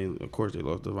him, and of course they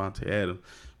lost Devontae Adams.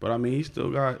 But I mean, he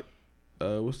still got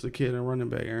what's the kid in running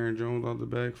back? Aaron Jones on the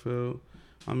backfield.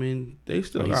 I mean, they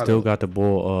still. He still got the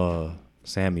boy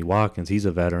Sammy Watkins. He's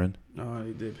a veteran. No,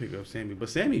 they did pick up Sammy, but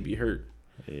Sammy be hurt.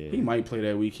 Yeah. He might play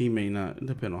that week. He may not. It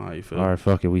depends on how you feel. All right,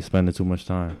 fuck it. We spending too much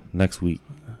time. Next week.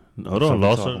 Hold on, Something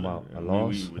loss. talking about a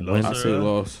loss? We Win? lost I say already?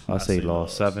 loss. I say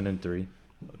loss. 7-3.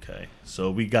 Okay, so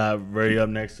we got very up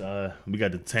next. We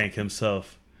got the Tank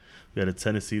himself. We got the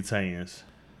Tennessee Titans.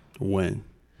 Win.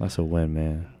 That's a win,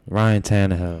 man. Ryan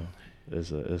Tannehill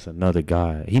is another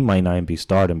guy. He might not even be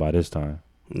starting by this time.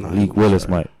 Nah,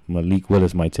 Malik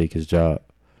Willis might take his job.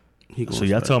 So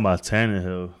y'all talking about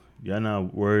Tannehill? Y'all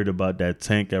not worried about that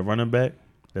Tank at running back?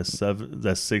 That's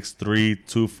 6'3",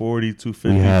 240, 250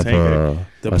 We have Tank.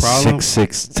 The a problem-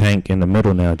 6'6" tank in the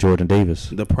middle now, Jordan Davis.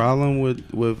 The problem with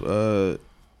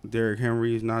Derrick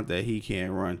Henry is not that he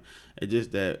can't run. It's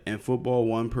just that in football,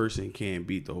 one person can't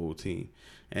beat the whole team,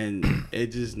 and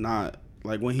it's just not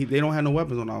like when they don't have no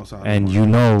weapons on the outside. And you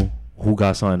know who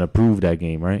got something to prove that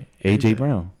game, right? A.J.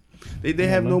 Brown. they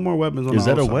have no more weapons on Is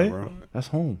the that outside, away? bro. That's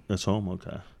home. That's home.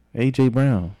 Okay. A.J.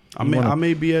 Brown. I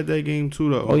may be at that game too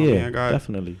though. Oh yeah, I mean,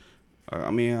 definitely. I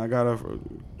mean, I got a.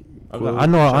 I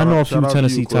know a few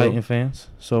Tennessee Titan fans.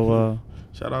 So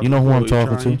Shout out you to know who Quill. I'm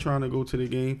talking to. He trying to go to the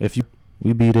game. if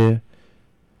we be there,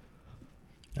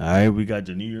 All right, we got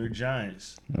the New York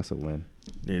Giants. That's a win.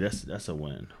 Yeah, that's a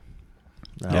win.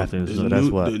 Yeah, think so The that's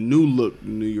new, what the new look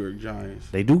New York Giants.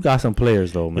 they do got some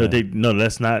players though, man.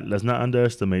 let's not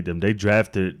underestimate them. They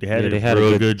drafted. They had Yeah, a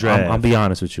real good draft. I'll be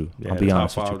honest with you. Yeah, I'll be top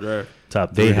honest with Top you. 5 draft.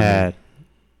 top three. They had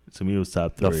to me it was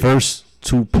top 3. the first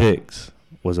 2 picks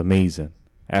was amazing.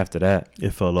 After that,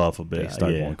 It fell off a bit. they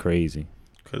started going crazy.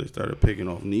 Because they started picking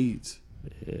off needs.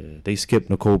 Yeah, they skipped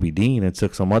N'Kobe Dean and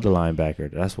took some other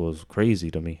linebacker. That's what was crazy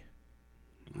to me.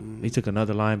 They took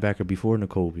another linebacker before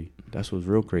N'Kobe. That's what's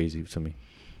real crazy to me.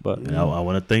 But And I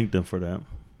want to thank them for that.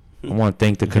 I want to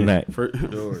thank the Connect. I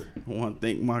want to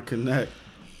thank my Connect.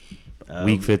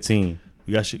 Week 15.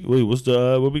 We got wait. What's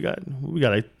the what we got? We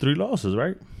got like 3 losses,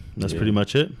 right? That's Yeah. pretty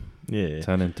much it. Yeah.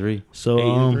 10-3. So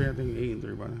 8-3, I think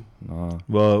 8-3 by now. Nah,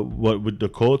 well, what with the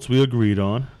Colts we agreed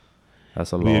on.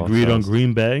 that's a We loss. agreed on That's-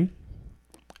 Green Bay,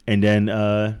 and then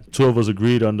 2 of us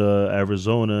agreed on the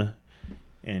Arizona,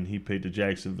 and he picked the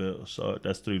Jacksonville. So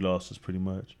that's 3 losses pretty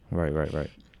much. Right.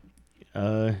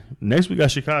 Next we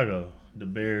got Chicago, the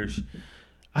Bears.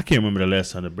 I can't remember the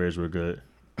last time the Bears were good.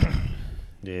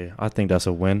 Yeah, I think that's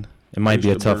a win. It might We be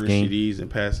a used to tough burn game. CDs and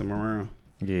pass them around.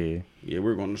 Yeah. Yeah,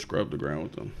 we're going to scrub the ground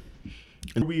with them.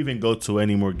 And we even go to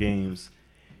any more games.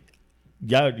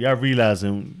 Y'all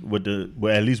realizing what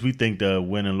at least we think the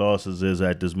win and losses is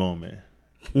at this moment.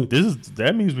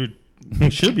 That means we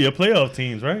should be a playoff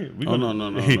teams, right?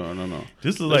 No.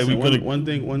 This is Listen, like we one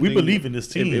thing. we believe in this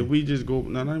team. If we just go,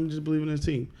 not even just believe in this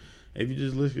team. If you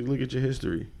just look at your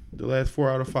history, the last 4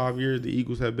 out of 5 years, the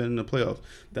Eagles have been in the playoffs.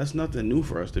 That's nothing new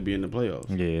for us to be in the playoffs.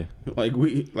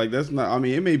 Yeah. That's not. I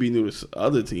mean, it may be new to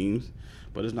other teams,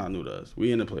 but it's not new to us.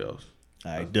 We in the playoffs.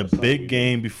 All right, That's the something we big do.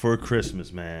 game before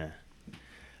Christmas, man.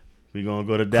 We gonna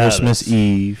go to Dallas. Christmas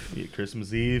Eve, Yeah,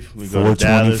 Christmas Eve. We go to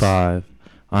Dallas. 425.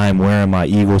 I am wearing my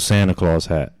Eagle Santa Claus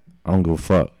hat. I don't give a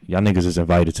fuck. Y'all niggas is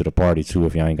invited to the party too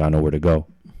if y'all ain't got nowhere to go.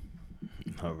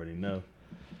 Already know.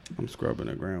 I'm scrubbing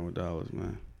the ground with dollars,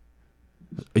 man.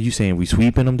 Are you saying we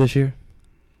sweeping them this year?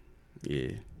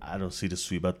 Yeah, I don't see the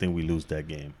sweep. I think we lose that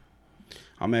game.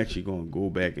 I'm actually gonna go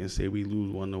back and say we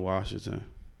lose 1 to Washington.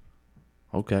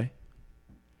 Okay.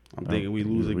 I'm thinking we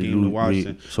lose a we game to lose-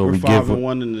 Washington. so We're we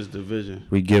 5-1 in this division.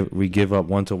 We give up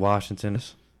 1 to Washington.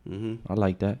 Mm-hmm. I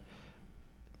like that.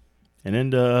 And then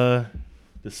the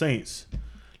Saints.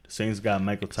 The Saints got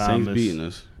Michael Thomas, Saints beating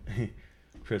us.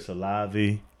 Chris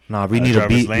Olave. Nah, we Uh, need to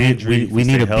Jarvis beat. Landry, We if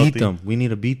need they to beat healthy. them. We need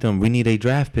to beat them. We need a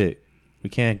draft pick. We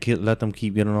can't let them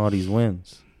keep getting all these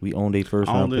wins. We own their first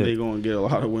I don't round think pick. they're gonna get a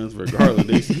lot of wins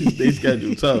regardless. they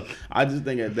schedule tough. I just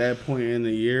think at that point in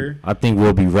the year, I think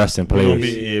we'll be resting We're gonna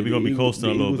players. be- we're gonna be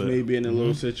coasting a little bit. Maybe in a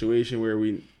little situation where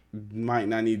we might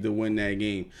not need to win that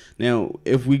game. Now,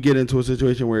 if we get into a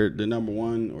situation where the number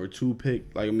 1 or 2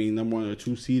 pick, number 1 or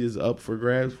 2 seed is up for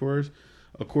grabs for us,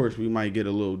 of course we might get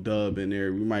a little dub in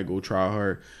there. We might go try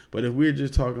hard. But if we're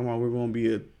just talking about we're gonna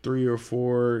be a 3 or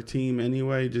 4 team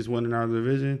anyway, just winning our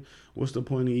division, what's the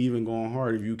point of even going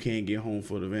hard if you can't get home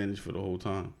field advantage for the whole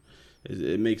time?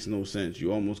 It makes no sense.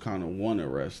 You almost kind of want to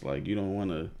rest. Like, you don't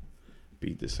want to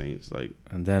beat the Saints. Like,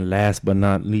 And then last but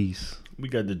not least, We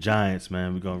got the Giants,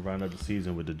 man. We're gonna round up the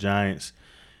season with the Giants.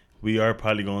 We are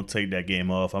probably gonna take that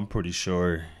game off. I'm pretty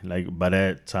sure. Like by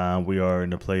that time, we are in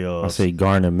the playoffs. I say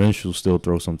Gardner Minshew still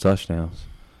throw some touchdowns.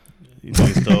 You know,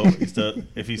 he's still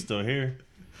if he's still here.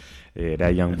 Yeah,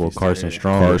 that young If boy he's still Carson here.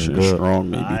 Strong looking good. Strong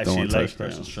may I be actually throwing like touchdowns.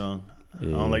 Carson Strong. I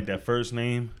Yeah. don't like that first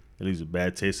name. It leaves a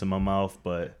bad taste in my mouth,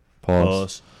 but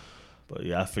Pause. But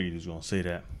yeah, I figured he was gonna say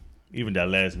that. Even that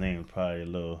last name is probably a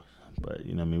little, but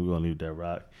you know what I mean. We're gonna leave that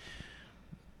rock.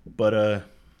 But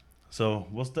so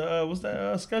what's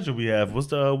the schedule we have? What's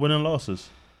the win and losses?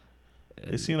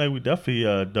 It seems like we definitely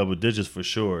double digits for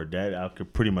sure. That I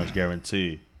could pretty much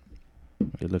guarantee.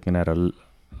 You're looking at a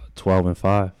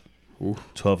 12-5.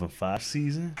 12-5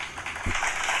 season.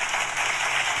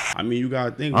 I mean, you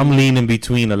gotta think. I'm leaning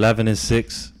between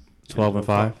 11-6,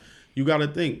 12-5. You gotta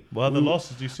think. What other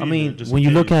losses do you see? I in mean, there, just when in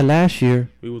you look case? at last year,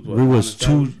 We was, we was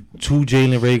two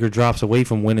Jalen Rager drops away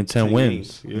from winning 10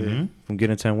 wins. Yeah. Mhm. From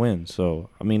getting 10 wins. So,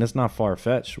 I mean, it's not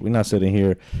far-fetched. We're not sitting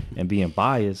here and being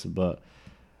biased, but,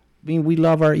 I mean, we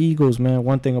love our Eagles, man.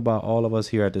 One thing about all of us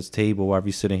here at this table while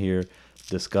we sitting here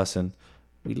discussing,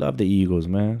 we love the Eagles,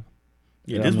 man.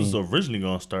 Yeah, Yeah, this I was mean- originally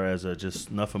going to start as a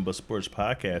just nothing but sports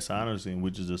podcast, honestly, and we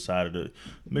just decided to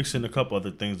mix in a couple other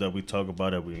things that we talk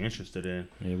about that we're interested in.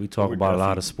 Yeah, we talk We're about a lot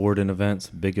definitely- of sporting events,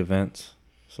 big events.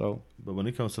 So, But when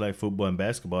it comes to like football and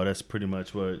basketball, that's pretty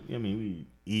much what I mean. We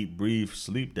eat, breathe,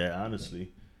 sleep that,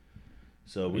 honestly.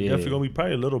 So we definitely gonna be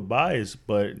probably a little biased,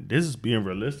 but this is being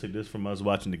realistic. This from us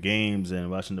watching the games and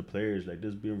watching the players. Like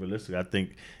this being realistic. I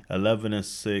think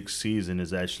 11-6 season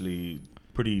is actually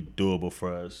pretty doable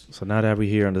for us. So now that we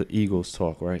hear the Eagles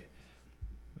talk, right?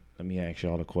 Let me ask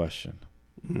y'all a question.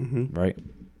 Right?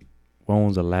 When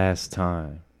was the last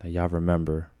time that y'all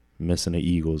remember missing an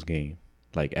Eagles game?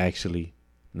 Like actually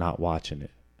not watching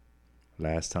it.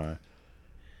 Last time.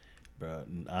 Bro,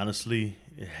 honestly,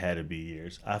 it had to be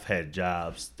years. I've had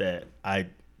jobs that I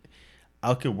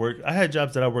could work. I had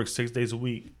jobs that I work 6 days a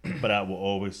week, but I will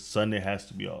always Sunday has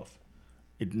to be off.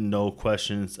 No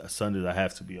questions. Sundays I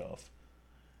have to be off.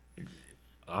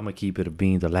 I'm gonna keep it a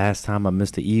bean. The last time I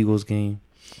missed the Eagles game,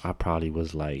 I probably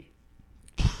was like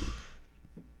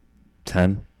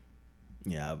 10.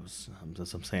 Yeah, I'm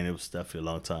saying it was definitely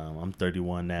a long time. I'm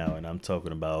 31 now, and I'm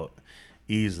talking about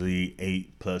easily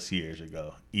 8+ years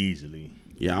ago. Easily.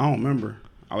 Yeah, I don't remember.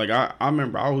 I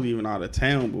remember I was even out of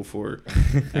town before,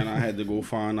 and I had to go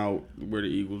find out where the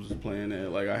Eagles was playing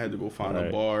at. Like I had to go find a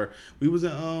bar. We was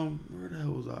in where the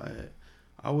hell was I at?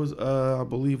 I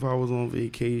believe I was on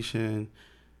vacation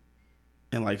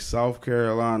in like South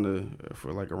Carolina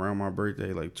for like around my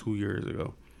birthday, like 2 years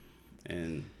ago,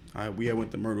 and we had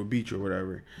went to Myrtle Beach or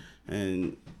whatever,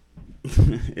 and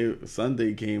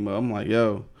Sunday came up. I'm like,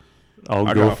 yo. I'll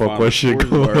go for question. Like,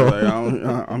 I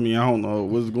don't know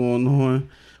what's going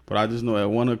on, but I just know at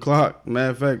 1 o'clock,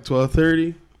 matter of fact,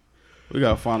 12:30, we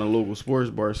gotta find a local sports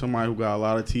bar, somebody who got a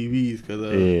lot of TVs, cause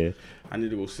I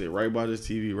need to go sit right by this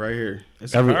TV right here.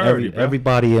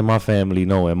 Everybody in my family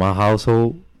know in my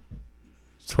household,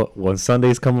 when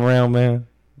Sundays come around, man,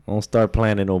 I don't start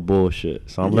planning no bullshit.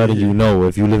 So I'm letting you know,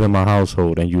 if you live in my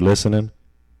household and you listening,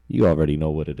 you already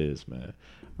know what it is, man.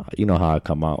 You know how I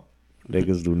come out.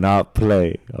 Niggas do not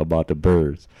play about the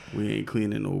birds. We ain't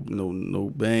cleaning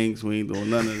no banks. We ain't doing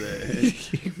none of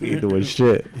that. We ain't doing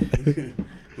shit.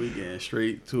 We getting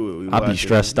straight to it. I be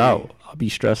stressed out.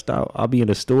 I'll be in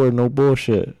the store, no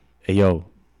bullshit. Hey, yo,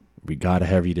 we gotta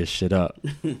hurry this shit up.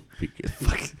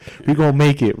 We gonna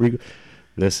make it.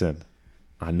 Listen,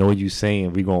 I know you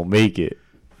saying we gonna make it,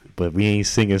 but we ain't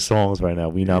singing songs right now.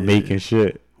 We not making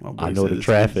shit. I know the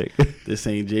traffic. This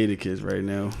ain't Jadakiss right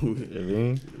now.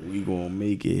 We gonna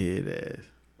make it hit ass.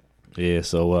 Yeah,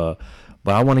 so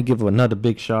but I want to give another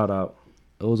big shout out.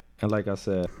 And like I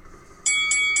said,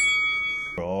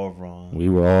 we're all wrong. We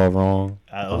were all wrong.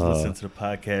 I was listening to the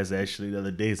podcast actually the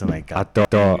other day. So I'm like, I thought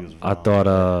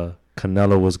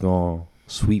Canelo was gonna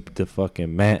sweep the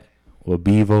fucking mat with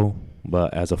Bevo,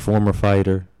 but as a former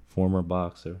fighter, former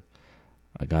boxer,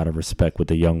 I gotta respect what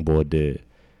the young boy did.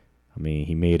 I mean,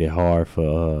 he made it hard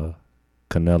for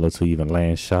Canelo to even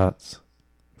land shots.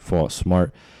 Fought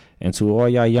smart. And to all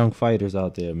y'all young fighters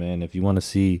out there, man, if you want to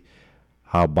see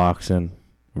how boxing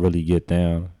really get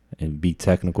down and be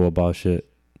technical about shit,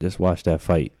 just watch that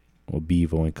fight with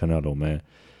Bevo and Canelo, man.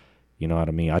 You know what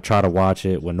I mean? I try to watch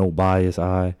it with no bias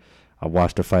eye. I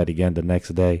watched the fight again the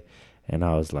next day, and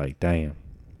I was like, damn,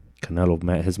 Canelo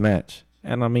met his match.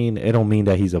 And I mean, it don't mean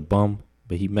that he's a bum,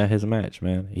 but he met his match,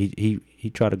 man. He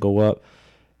tried to go up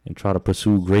and try to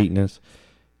pursue greatness.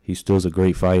 He still's a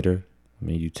great fighter. I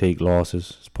mean, you take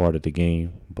losses. It's part of the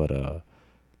game. But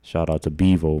shout out to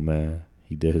Bevo, man.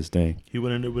 He did his thing. He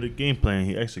went in there with a game plan.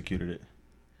 He executed it.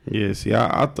 Yeah, see,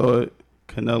 I thought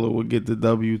Canelo would get the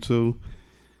W too.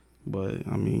 But,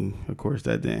 I mean, of course,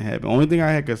 that didn't happen. Only thing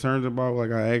I had concerns about,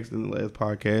 like I asked in the last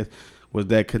podcast, was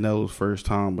that Canelo's first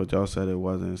time, but y'all said it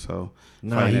wasn't. So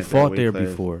nah, he fought there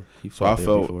before. So I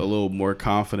felt a little more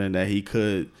confident that he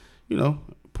could,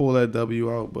 pull that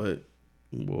W out. But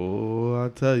boy, I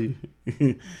tell you,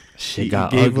 shit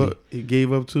got ugly. He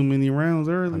gave up too many rounds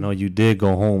early. I know you did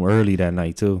go home early that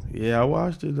night too. Yeah, I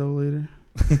watched it though later.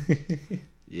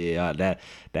 Yeah,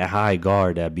 that high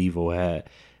guard that Bevo had,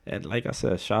 and like I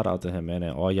said, shout out to him, man,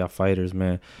 and all y'all fighters,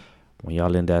 man. When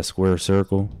y'all in that square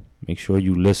circle, make sure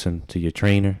you listen to your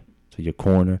trainer, to your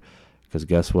corner, because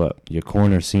guess what? Your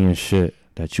corner seeing shit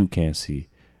that you can't see.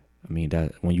 I mean,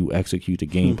 that when you execute the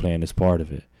game plan is part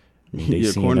of it. I mean, they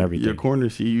seeing everything. Your corner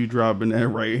see you dropping that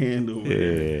right hand over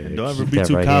there. And don't ever be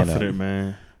too confident,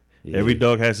 man. Yeah. Every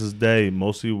dog has his day.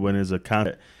 Mostly when it's a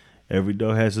contest, every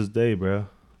dog has his day, bro.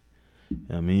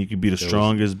 I mean, you could be the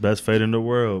strongest, best fighter in the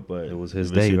world, but it was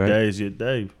his day, right? Day is your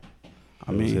day.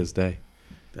 It was his day.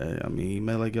 I mean, he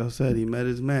met, like y'all said, he met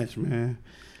his match, man.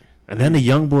 And then the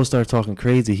young boy started talking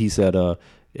crazy. He said,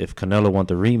 if Canelo want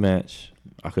the rematch,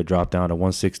 I could drop down to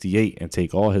 168 and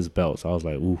take all his belts. I was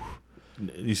like, oof.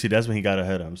 You see, that's when he got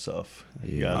ahead of himself.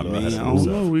 Yeah, I don't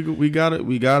know. We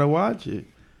gotta watch it.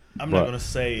 I'm But- not gonna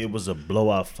say it was a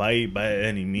blowout fight by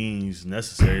any means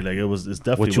necessary. Like it's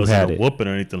definitely you had wasn't a it. whooping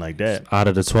or anything like that. Out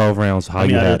of the 12 rounds, how I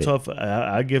mean, you out had of it? 12,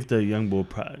 I give the young bull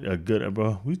a good,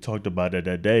 bro. We talked about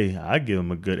that day. I give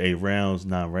him a good 8 rounds,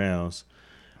 9 rounds.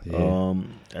 Yeah.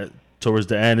 Towards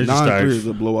the end, it just 9-3 started. is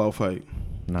a blowout fight.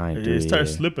 9-3. It started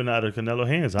slipping out of Canelo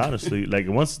hands. Honestly, like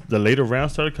once the later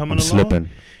rounds started coming I'm along, slipping.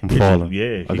 I'm it just- falling. yeah,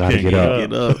 I he gotta couldn't get up.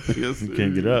 Get up. Yes, He sir.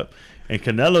 couldn't get up. And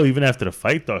Canelo, even after the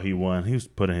fight, thought he won. He was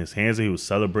putting his hands in. He was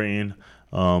celebrating.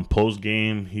 Post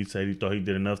game, he said he thought he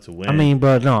did enough to win. I mean,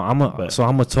 but no, I'm But-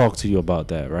 gonna talk to you about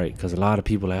that, right? Because a lot of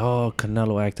people like, oh,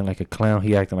 Canelo acting like a clown.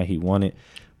 He acting like he won it.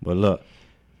 But look,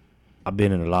 I've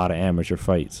been in a lot of amateur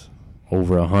fights,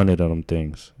 over 100 of them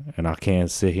things, and I can't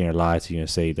sit here and lie to you and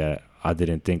say that I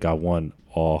didn't think I won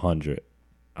all 100.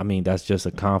 I mean, that's just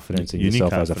a confidence in You need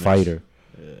yourself as a confidence. fighter.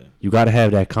 Yeah. You got to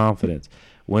have that confidence.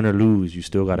 Win or lose, you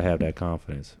still got to have that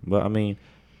confidence. But, I mean,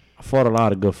 I fought a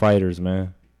lot of good fighters,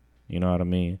 man. You know what I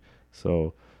mean?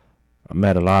 So, I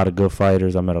met a lot of good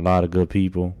fighters. I met a lot of good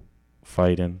people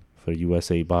fighting for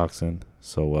USA Boxing.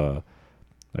 So,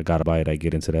 I got to buy it. I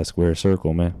get into that square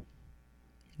circle, man.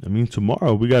 I mean,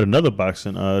 tomorrow we got another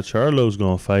boxing. Charlo's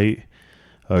gonna fight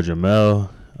Jamel,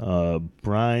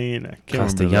 Brian. I can't remember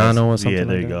Castellano or something Yeah,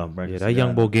 there like you that? go. Brian Yeah, that young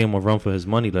Castellano. boy gave him a run for his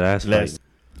money the last Last-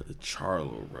 fight. The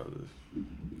Charlo brothers.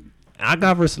 I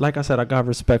got like I said, I got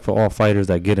respect for all fighters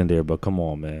that get in there, but come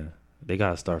on, man. They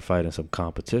gotta start fighting some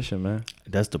competition, man.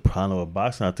 That's the problem with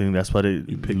boxing. I think that's why they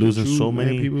You pick losing and choose, so man.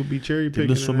 many. People be cherry They picking.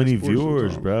 lose so in that many sport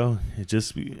viewers, sometimes. bro. It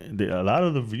just a lot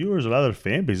of the viewers, a lot of the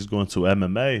fan base is going to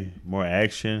MMA, more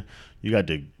action. You got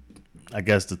I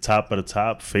guess the top of the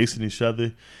top facing each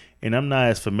other. And I'm not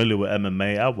as familiar with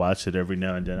MMA. I watch it every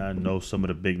now and then. I know some of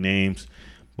the big names,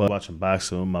 but watching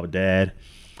boxing with my dad.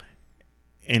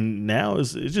 And now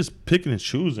it's just picking and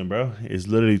choosing, bro. It's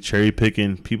literally cherry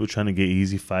picking. People trying to get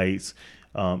easy fights.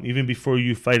 Even before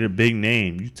you fight a big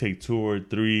name, you take 2 or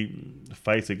 3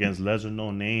 fights against lesser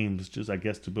known names, just I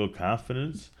guess to build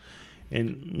confidence.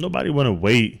 And nobody want to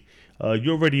wait.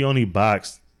 You already only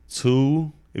box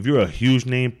 2. If you're a huge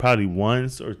name, probably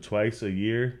once or twice a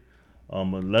year. A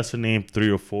lesser name 3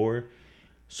 or 4.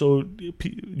 So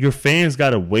your fans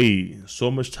gotta wait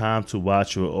so much time to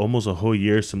watch you, almost a whole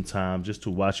year sometimes, just to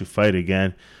watch you fight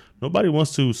again. Nobody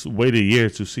wants to wait a year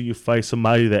to see you fight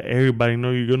somebody that everybody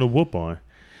know you're gonna whoop on.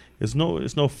 It's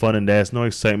no fun in that. It's no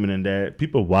excitement in that.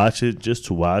 People watch it just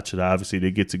to watch it. Obviously,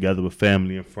 they get together with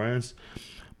family and friends,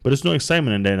 but it's no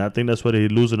excitement in that. And I think that's why they're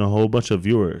losing a whole bunch of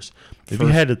viewers. If you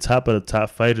had the top of the top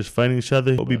fighters fighting each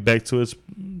other, it'll be back to its.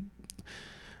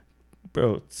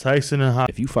 Bro, Tyson and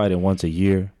If you fight it once a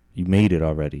year, you made it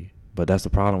already. But that's the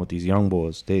problem with these young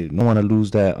boys. They don't want to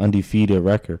lose that undefeated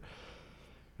record.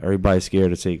 Everybody's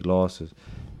scared to take losses.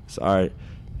 It's all right.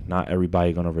 Not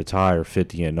everybody gonna retire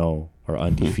 50-0 or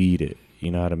undefeated.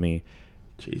 You know what I mean?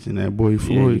 Chasing that boy Yeah,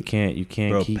 Floyd. you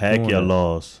can't bro, keep doing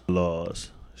Pacquiao that.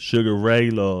 lost. Sugar Ray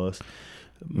lost.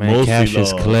 Man, Mosley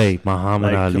Cassius lost. Clay,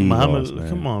 Muhammad Ali lost, man.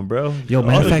 come on, bro. Yo, All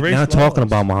matter of the fact, greats now talking lost.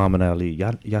 about Muhammad Ali,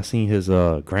 y'all seen his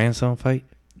grandson fight?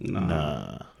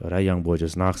 Nah, Oh, that young boy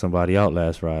just knocked somebody out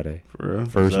last Friday. For real.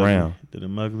 First Ugly. round. Did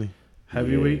him ugly.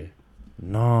 Heavyweight. Yeah.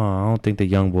 No, I don't think the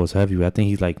young boy's heavyweight. I think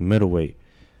he's like middleweight.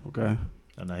 Okay.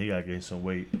 Oh, no, he gotta gain some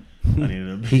weight. I need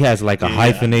him. He has like a Yeah.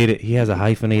 hyphenated. He has a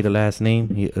hyphenated last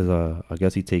name. He is I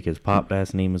guess he take his pop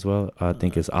last name as well. I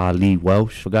think it's Ali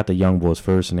Welsh. Forgot the young boy's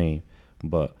first name,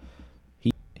 but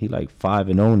he like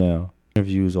 5-0 now.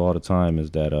 Interviews all the time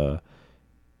is that I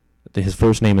think his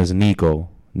first name is Nico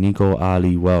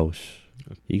Ali Welsh.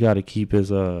 He got to keep his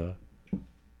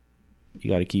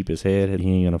head.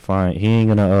 He ain't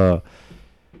gonna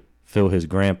fill his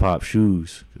grandpop's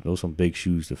shoes. Those some big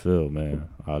shoes to fill, man.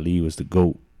 Ali was the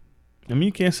GOAT. I mean,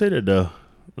 you can't say that though.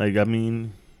 Like, I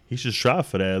mean, he should strive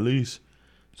for that at least.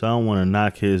 So I don't want to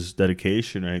knock his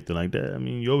dedication or anything like that. I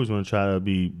mean, you always want to try to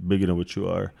be bigger than what you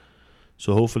are.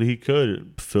 So hopefully he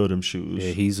could fill them shoes.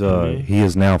 Yeah, he's Mhm. he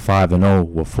is now 5-0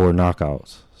 with 4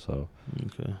 knockouts. So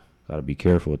Okay. gotta be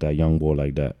careful with that young boy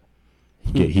like that.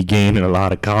 He gaining a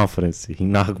lot of confidence. He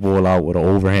knocked boy out with an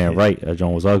overhand right. That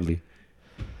John was ugly.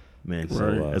 Man, Right.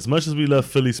 so, as much as we love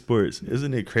Philly sports,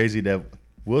 isn't it crazy that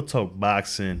we'll talk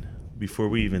boxing before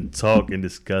we even talk and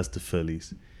discuss the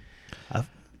Phillies?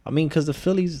 I mean, because the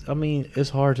Phillies, I mean, it's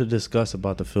hard to discuss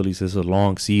about the Phillies. It's a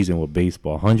long season with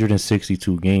baseball.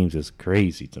 162 games is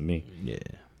crazy to me. Yeah.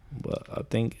 But I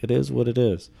think it is what it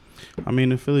is. I mean,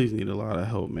 the Phillies need a lot of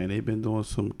help, man. They've been doing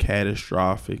some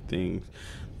catastrophic things.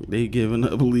 They giving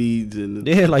up leads in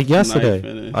the Yeah, like ninth yesterday.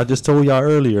 inning. I just told y'all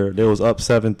earlier, they was up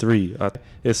 7-3.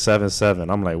 It's 7-7.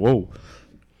 I'm like, whoa.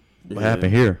 What Yeah.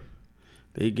 happened here?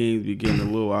 They games be getting a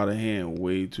little out of hand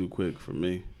way too quick for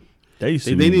me. They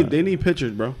need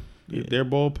pitchers, bro. Yeah. Their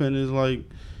bullpen is like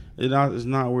it's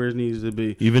not where it needs to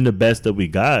be. Even the best that we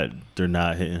got, they're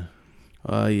not hitting.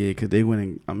 Yeah, because they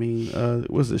winning. I mean,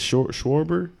 was it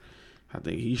Schwarber? I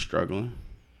think he's struggling.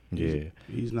 Yeah,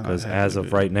 he's not. Because as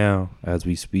of right now, as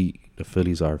we speak, the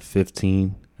Phillies are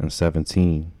 15-17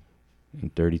 in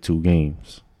 32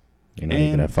 games. They're not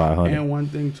even at 500. And one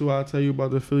thing too, I'll tell you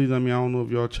about the Phillies. I mean, I don't know if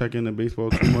y'all check into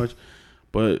baseball too much,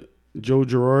 but Joe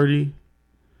Girardi,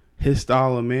 his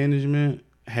style of management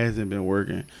hasn't been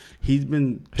working. He's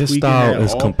been his style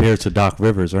is compared to Doc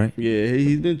Rivers, right? Yeah,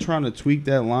 he's been trying to tweak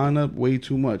that lineup way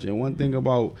too much. And one thing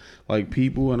about like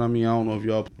people, and I mean, I don't know if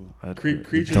y'all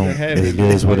creatures that have it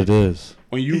is what it is.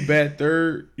 When you bat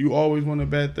third, you always want to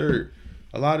bat third.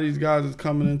 A lot of these guys is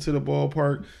coming into the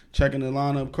ballpark, checking the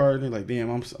lineup card, and they're like, "Damn,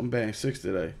 I'm batting sixth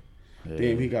today. Yeah.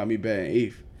 Damn, he got me batting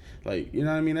eighth." Like, you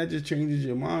know what I mean? That just changes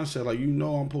your mindset. Like, I'm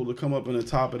supposed to come up in the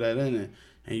top of that inning,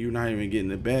 and you're not even getting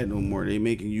the bat no more. They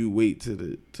making you wait to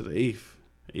the eighth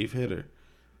hitter.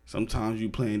 Sometimes you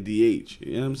playing DH.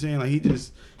 You know what I'm saying? Like,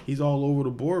 he's all over the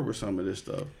board with some of this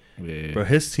stuff. Yeah. But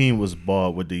his team was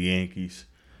bought with the Yankees.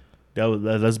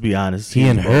 Let's be honest. He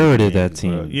inherited that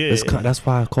team. Bro. Yeah, that's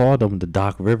why I called him the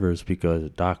Doc Rivers, because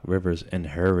Doc Rivers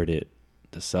inherited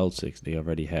the Celtics. They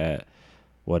already had.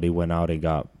 Well, they went out and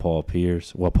got Paul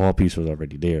Pierce. Well, Paul Pierce was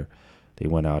already there. They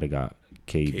went out and got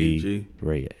KG.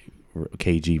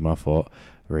 KG, my fault.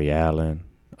 Ray Allen.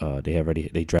 They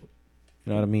drafted. You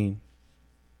know what I mean?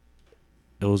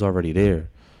 It was already there.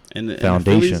 And the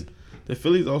foundation. The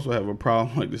Phillies also have a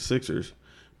problem like the Sixers.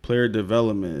 Player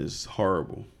development is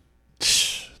horrible.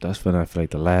 That's been for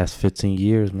like the last 15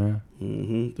 years, man.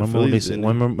 Mm-hmm. Remember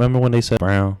when they said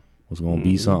Brown was going to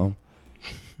be something?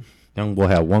 Young boy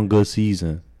had one good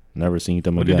season. Never seen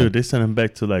them again. What they do? They sent him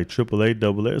back to like AAA,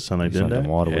 AA, or something like that. They sent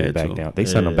him all the way back down. They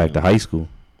sent him back to high school.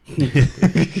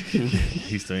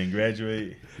 He still ain't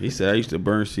graduate. He said, I used to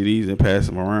burn CDs and pass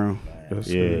them around.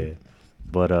 Yeah.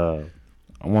 But I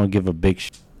want to give a big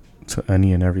to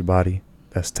any and everybody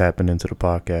that's tapping into the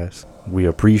podcast. We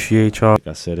appreciate y'all. Like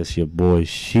I said, it's your boy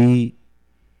Sheet.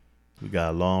 We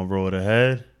got a long road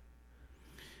ahead.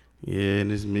 Yeah,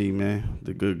 and it's me, man.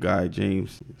 The good guy,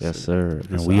 James. Yes, sir.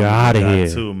 And we are out of here.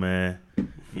 Too, man.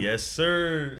 Yes,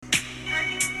 sir.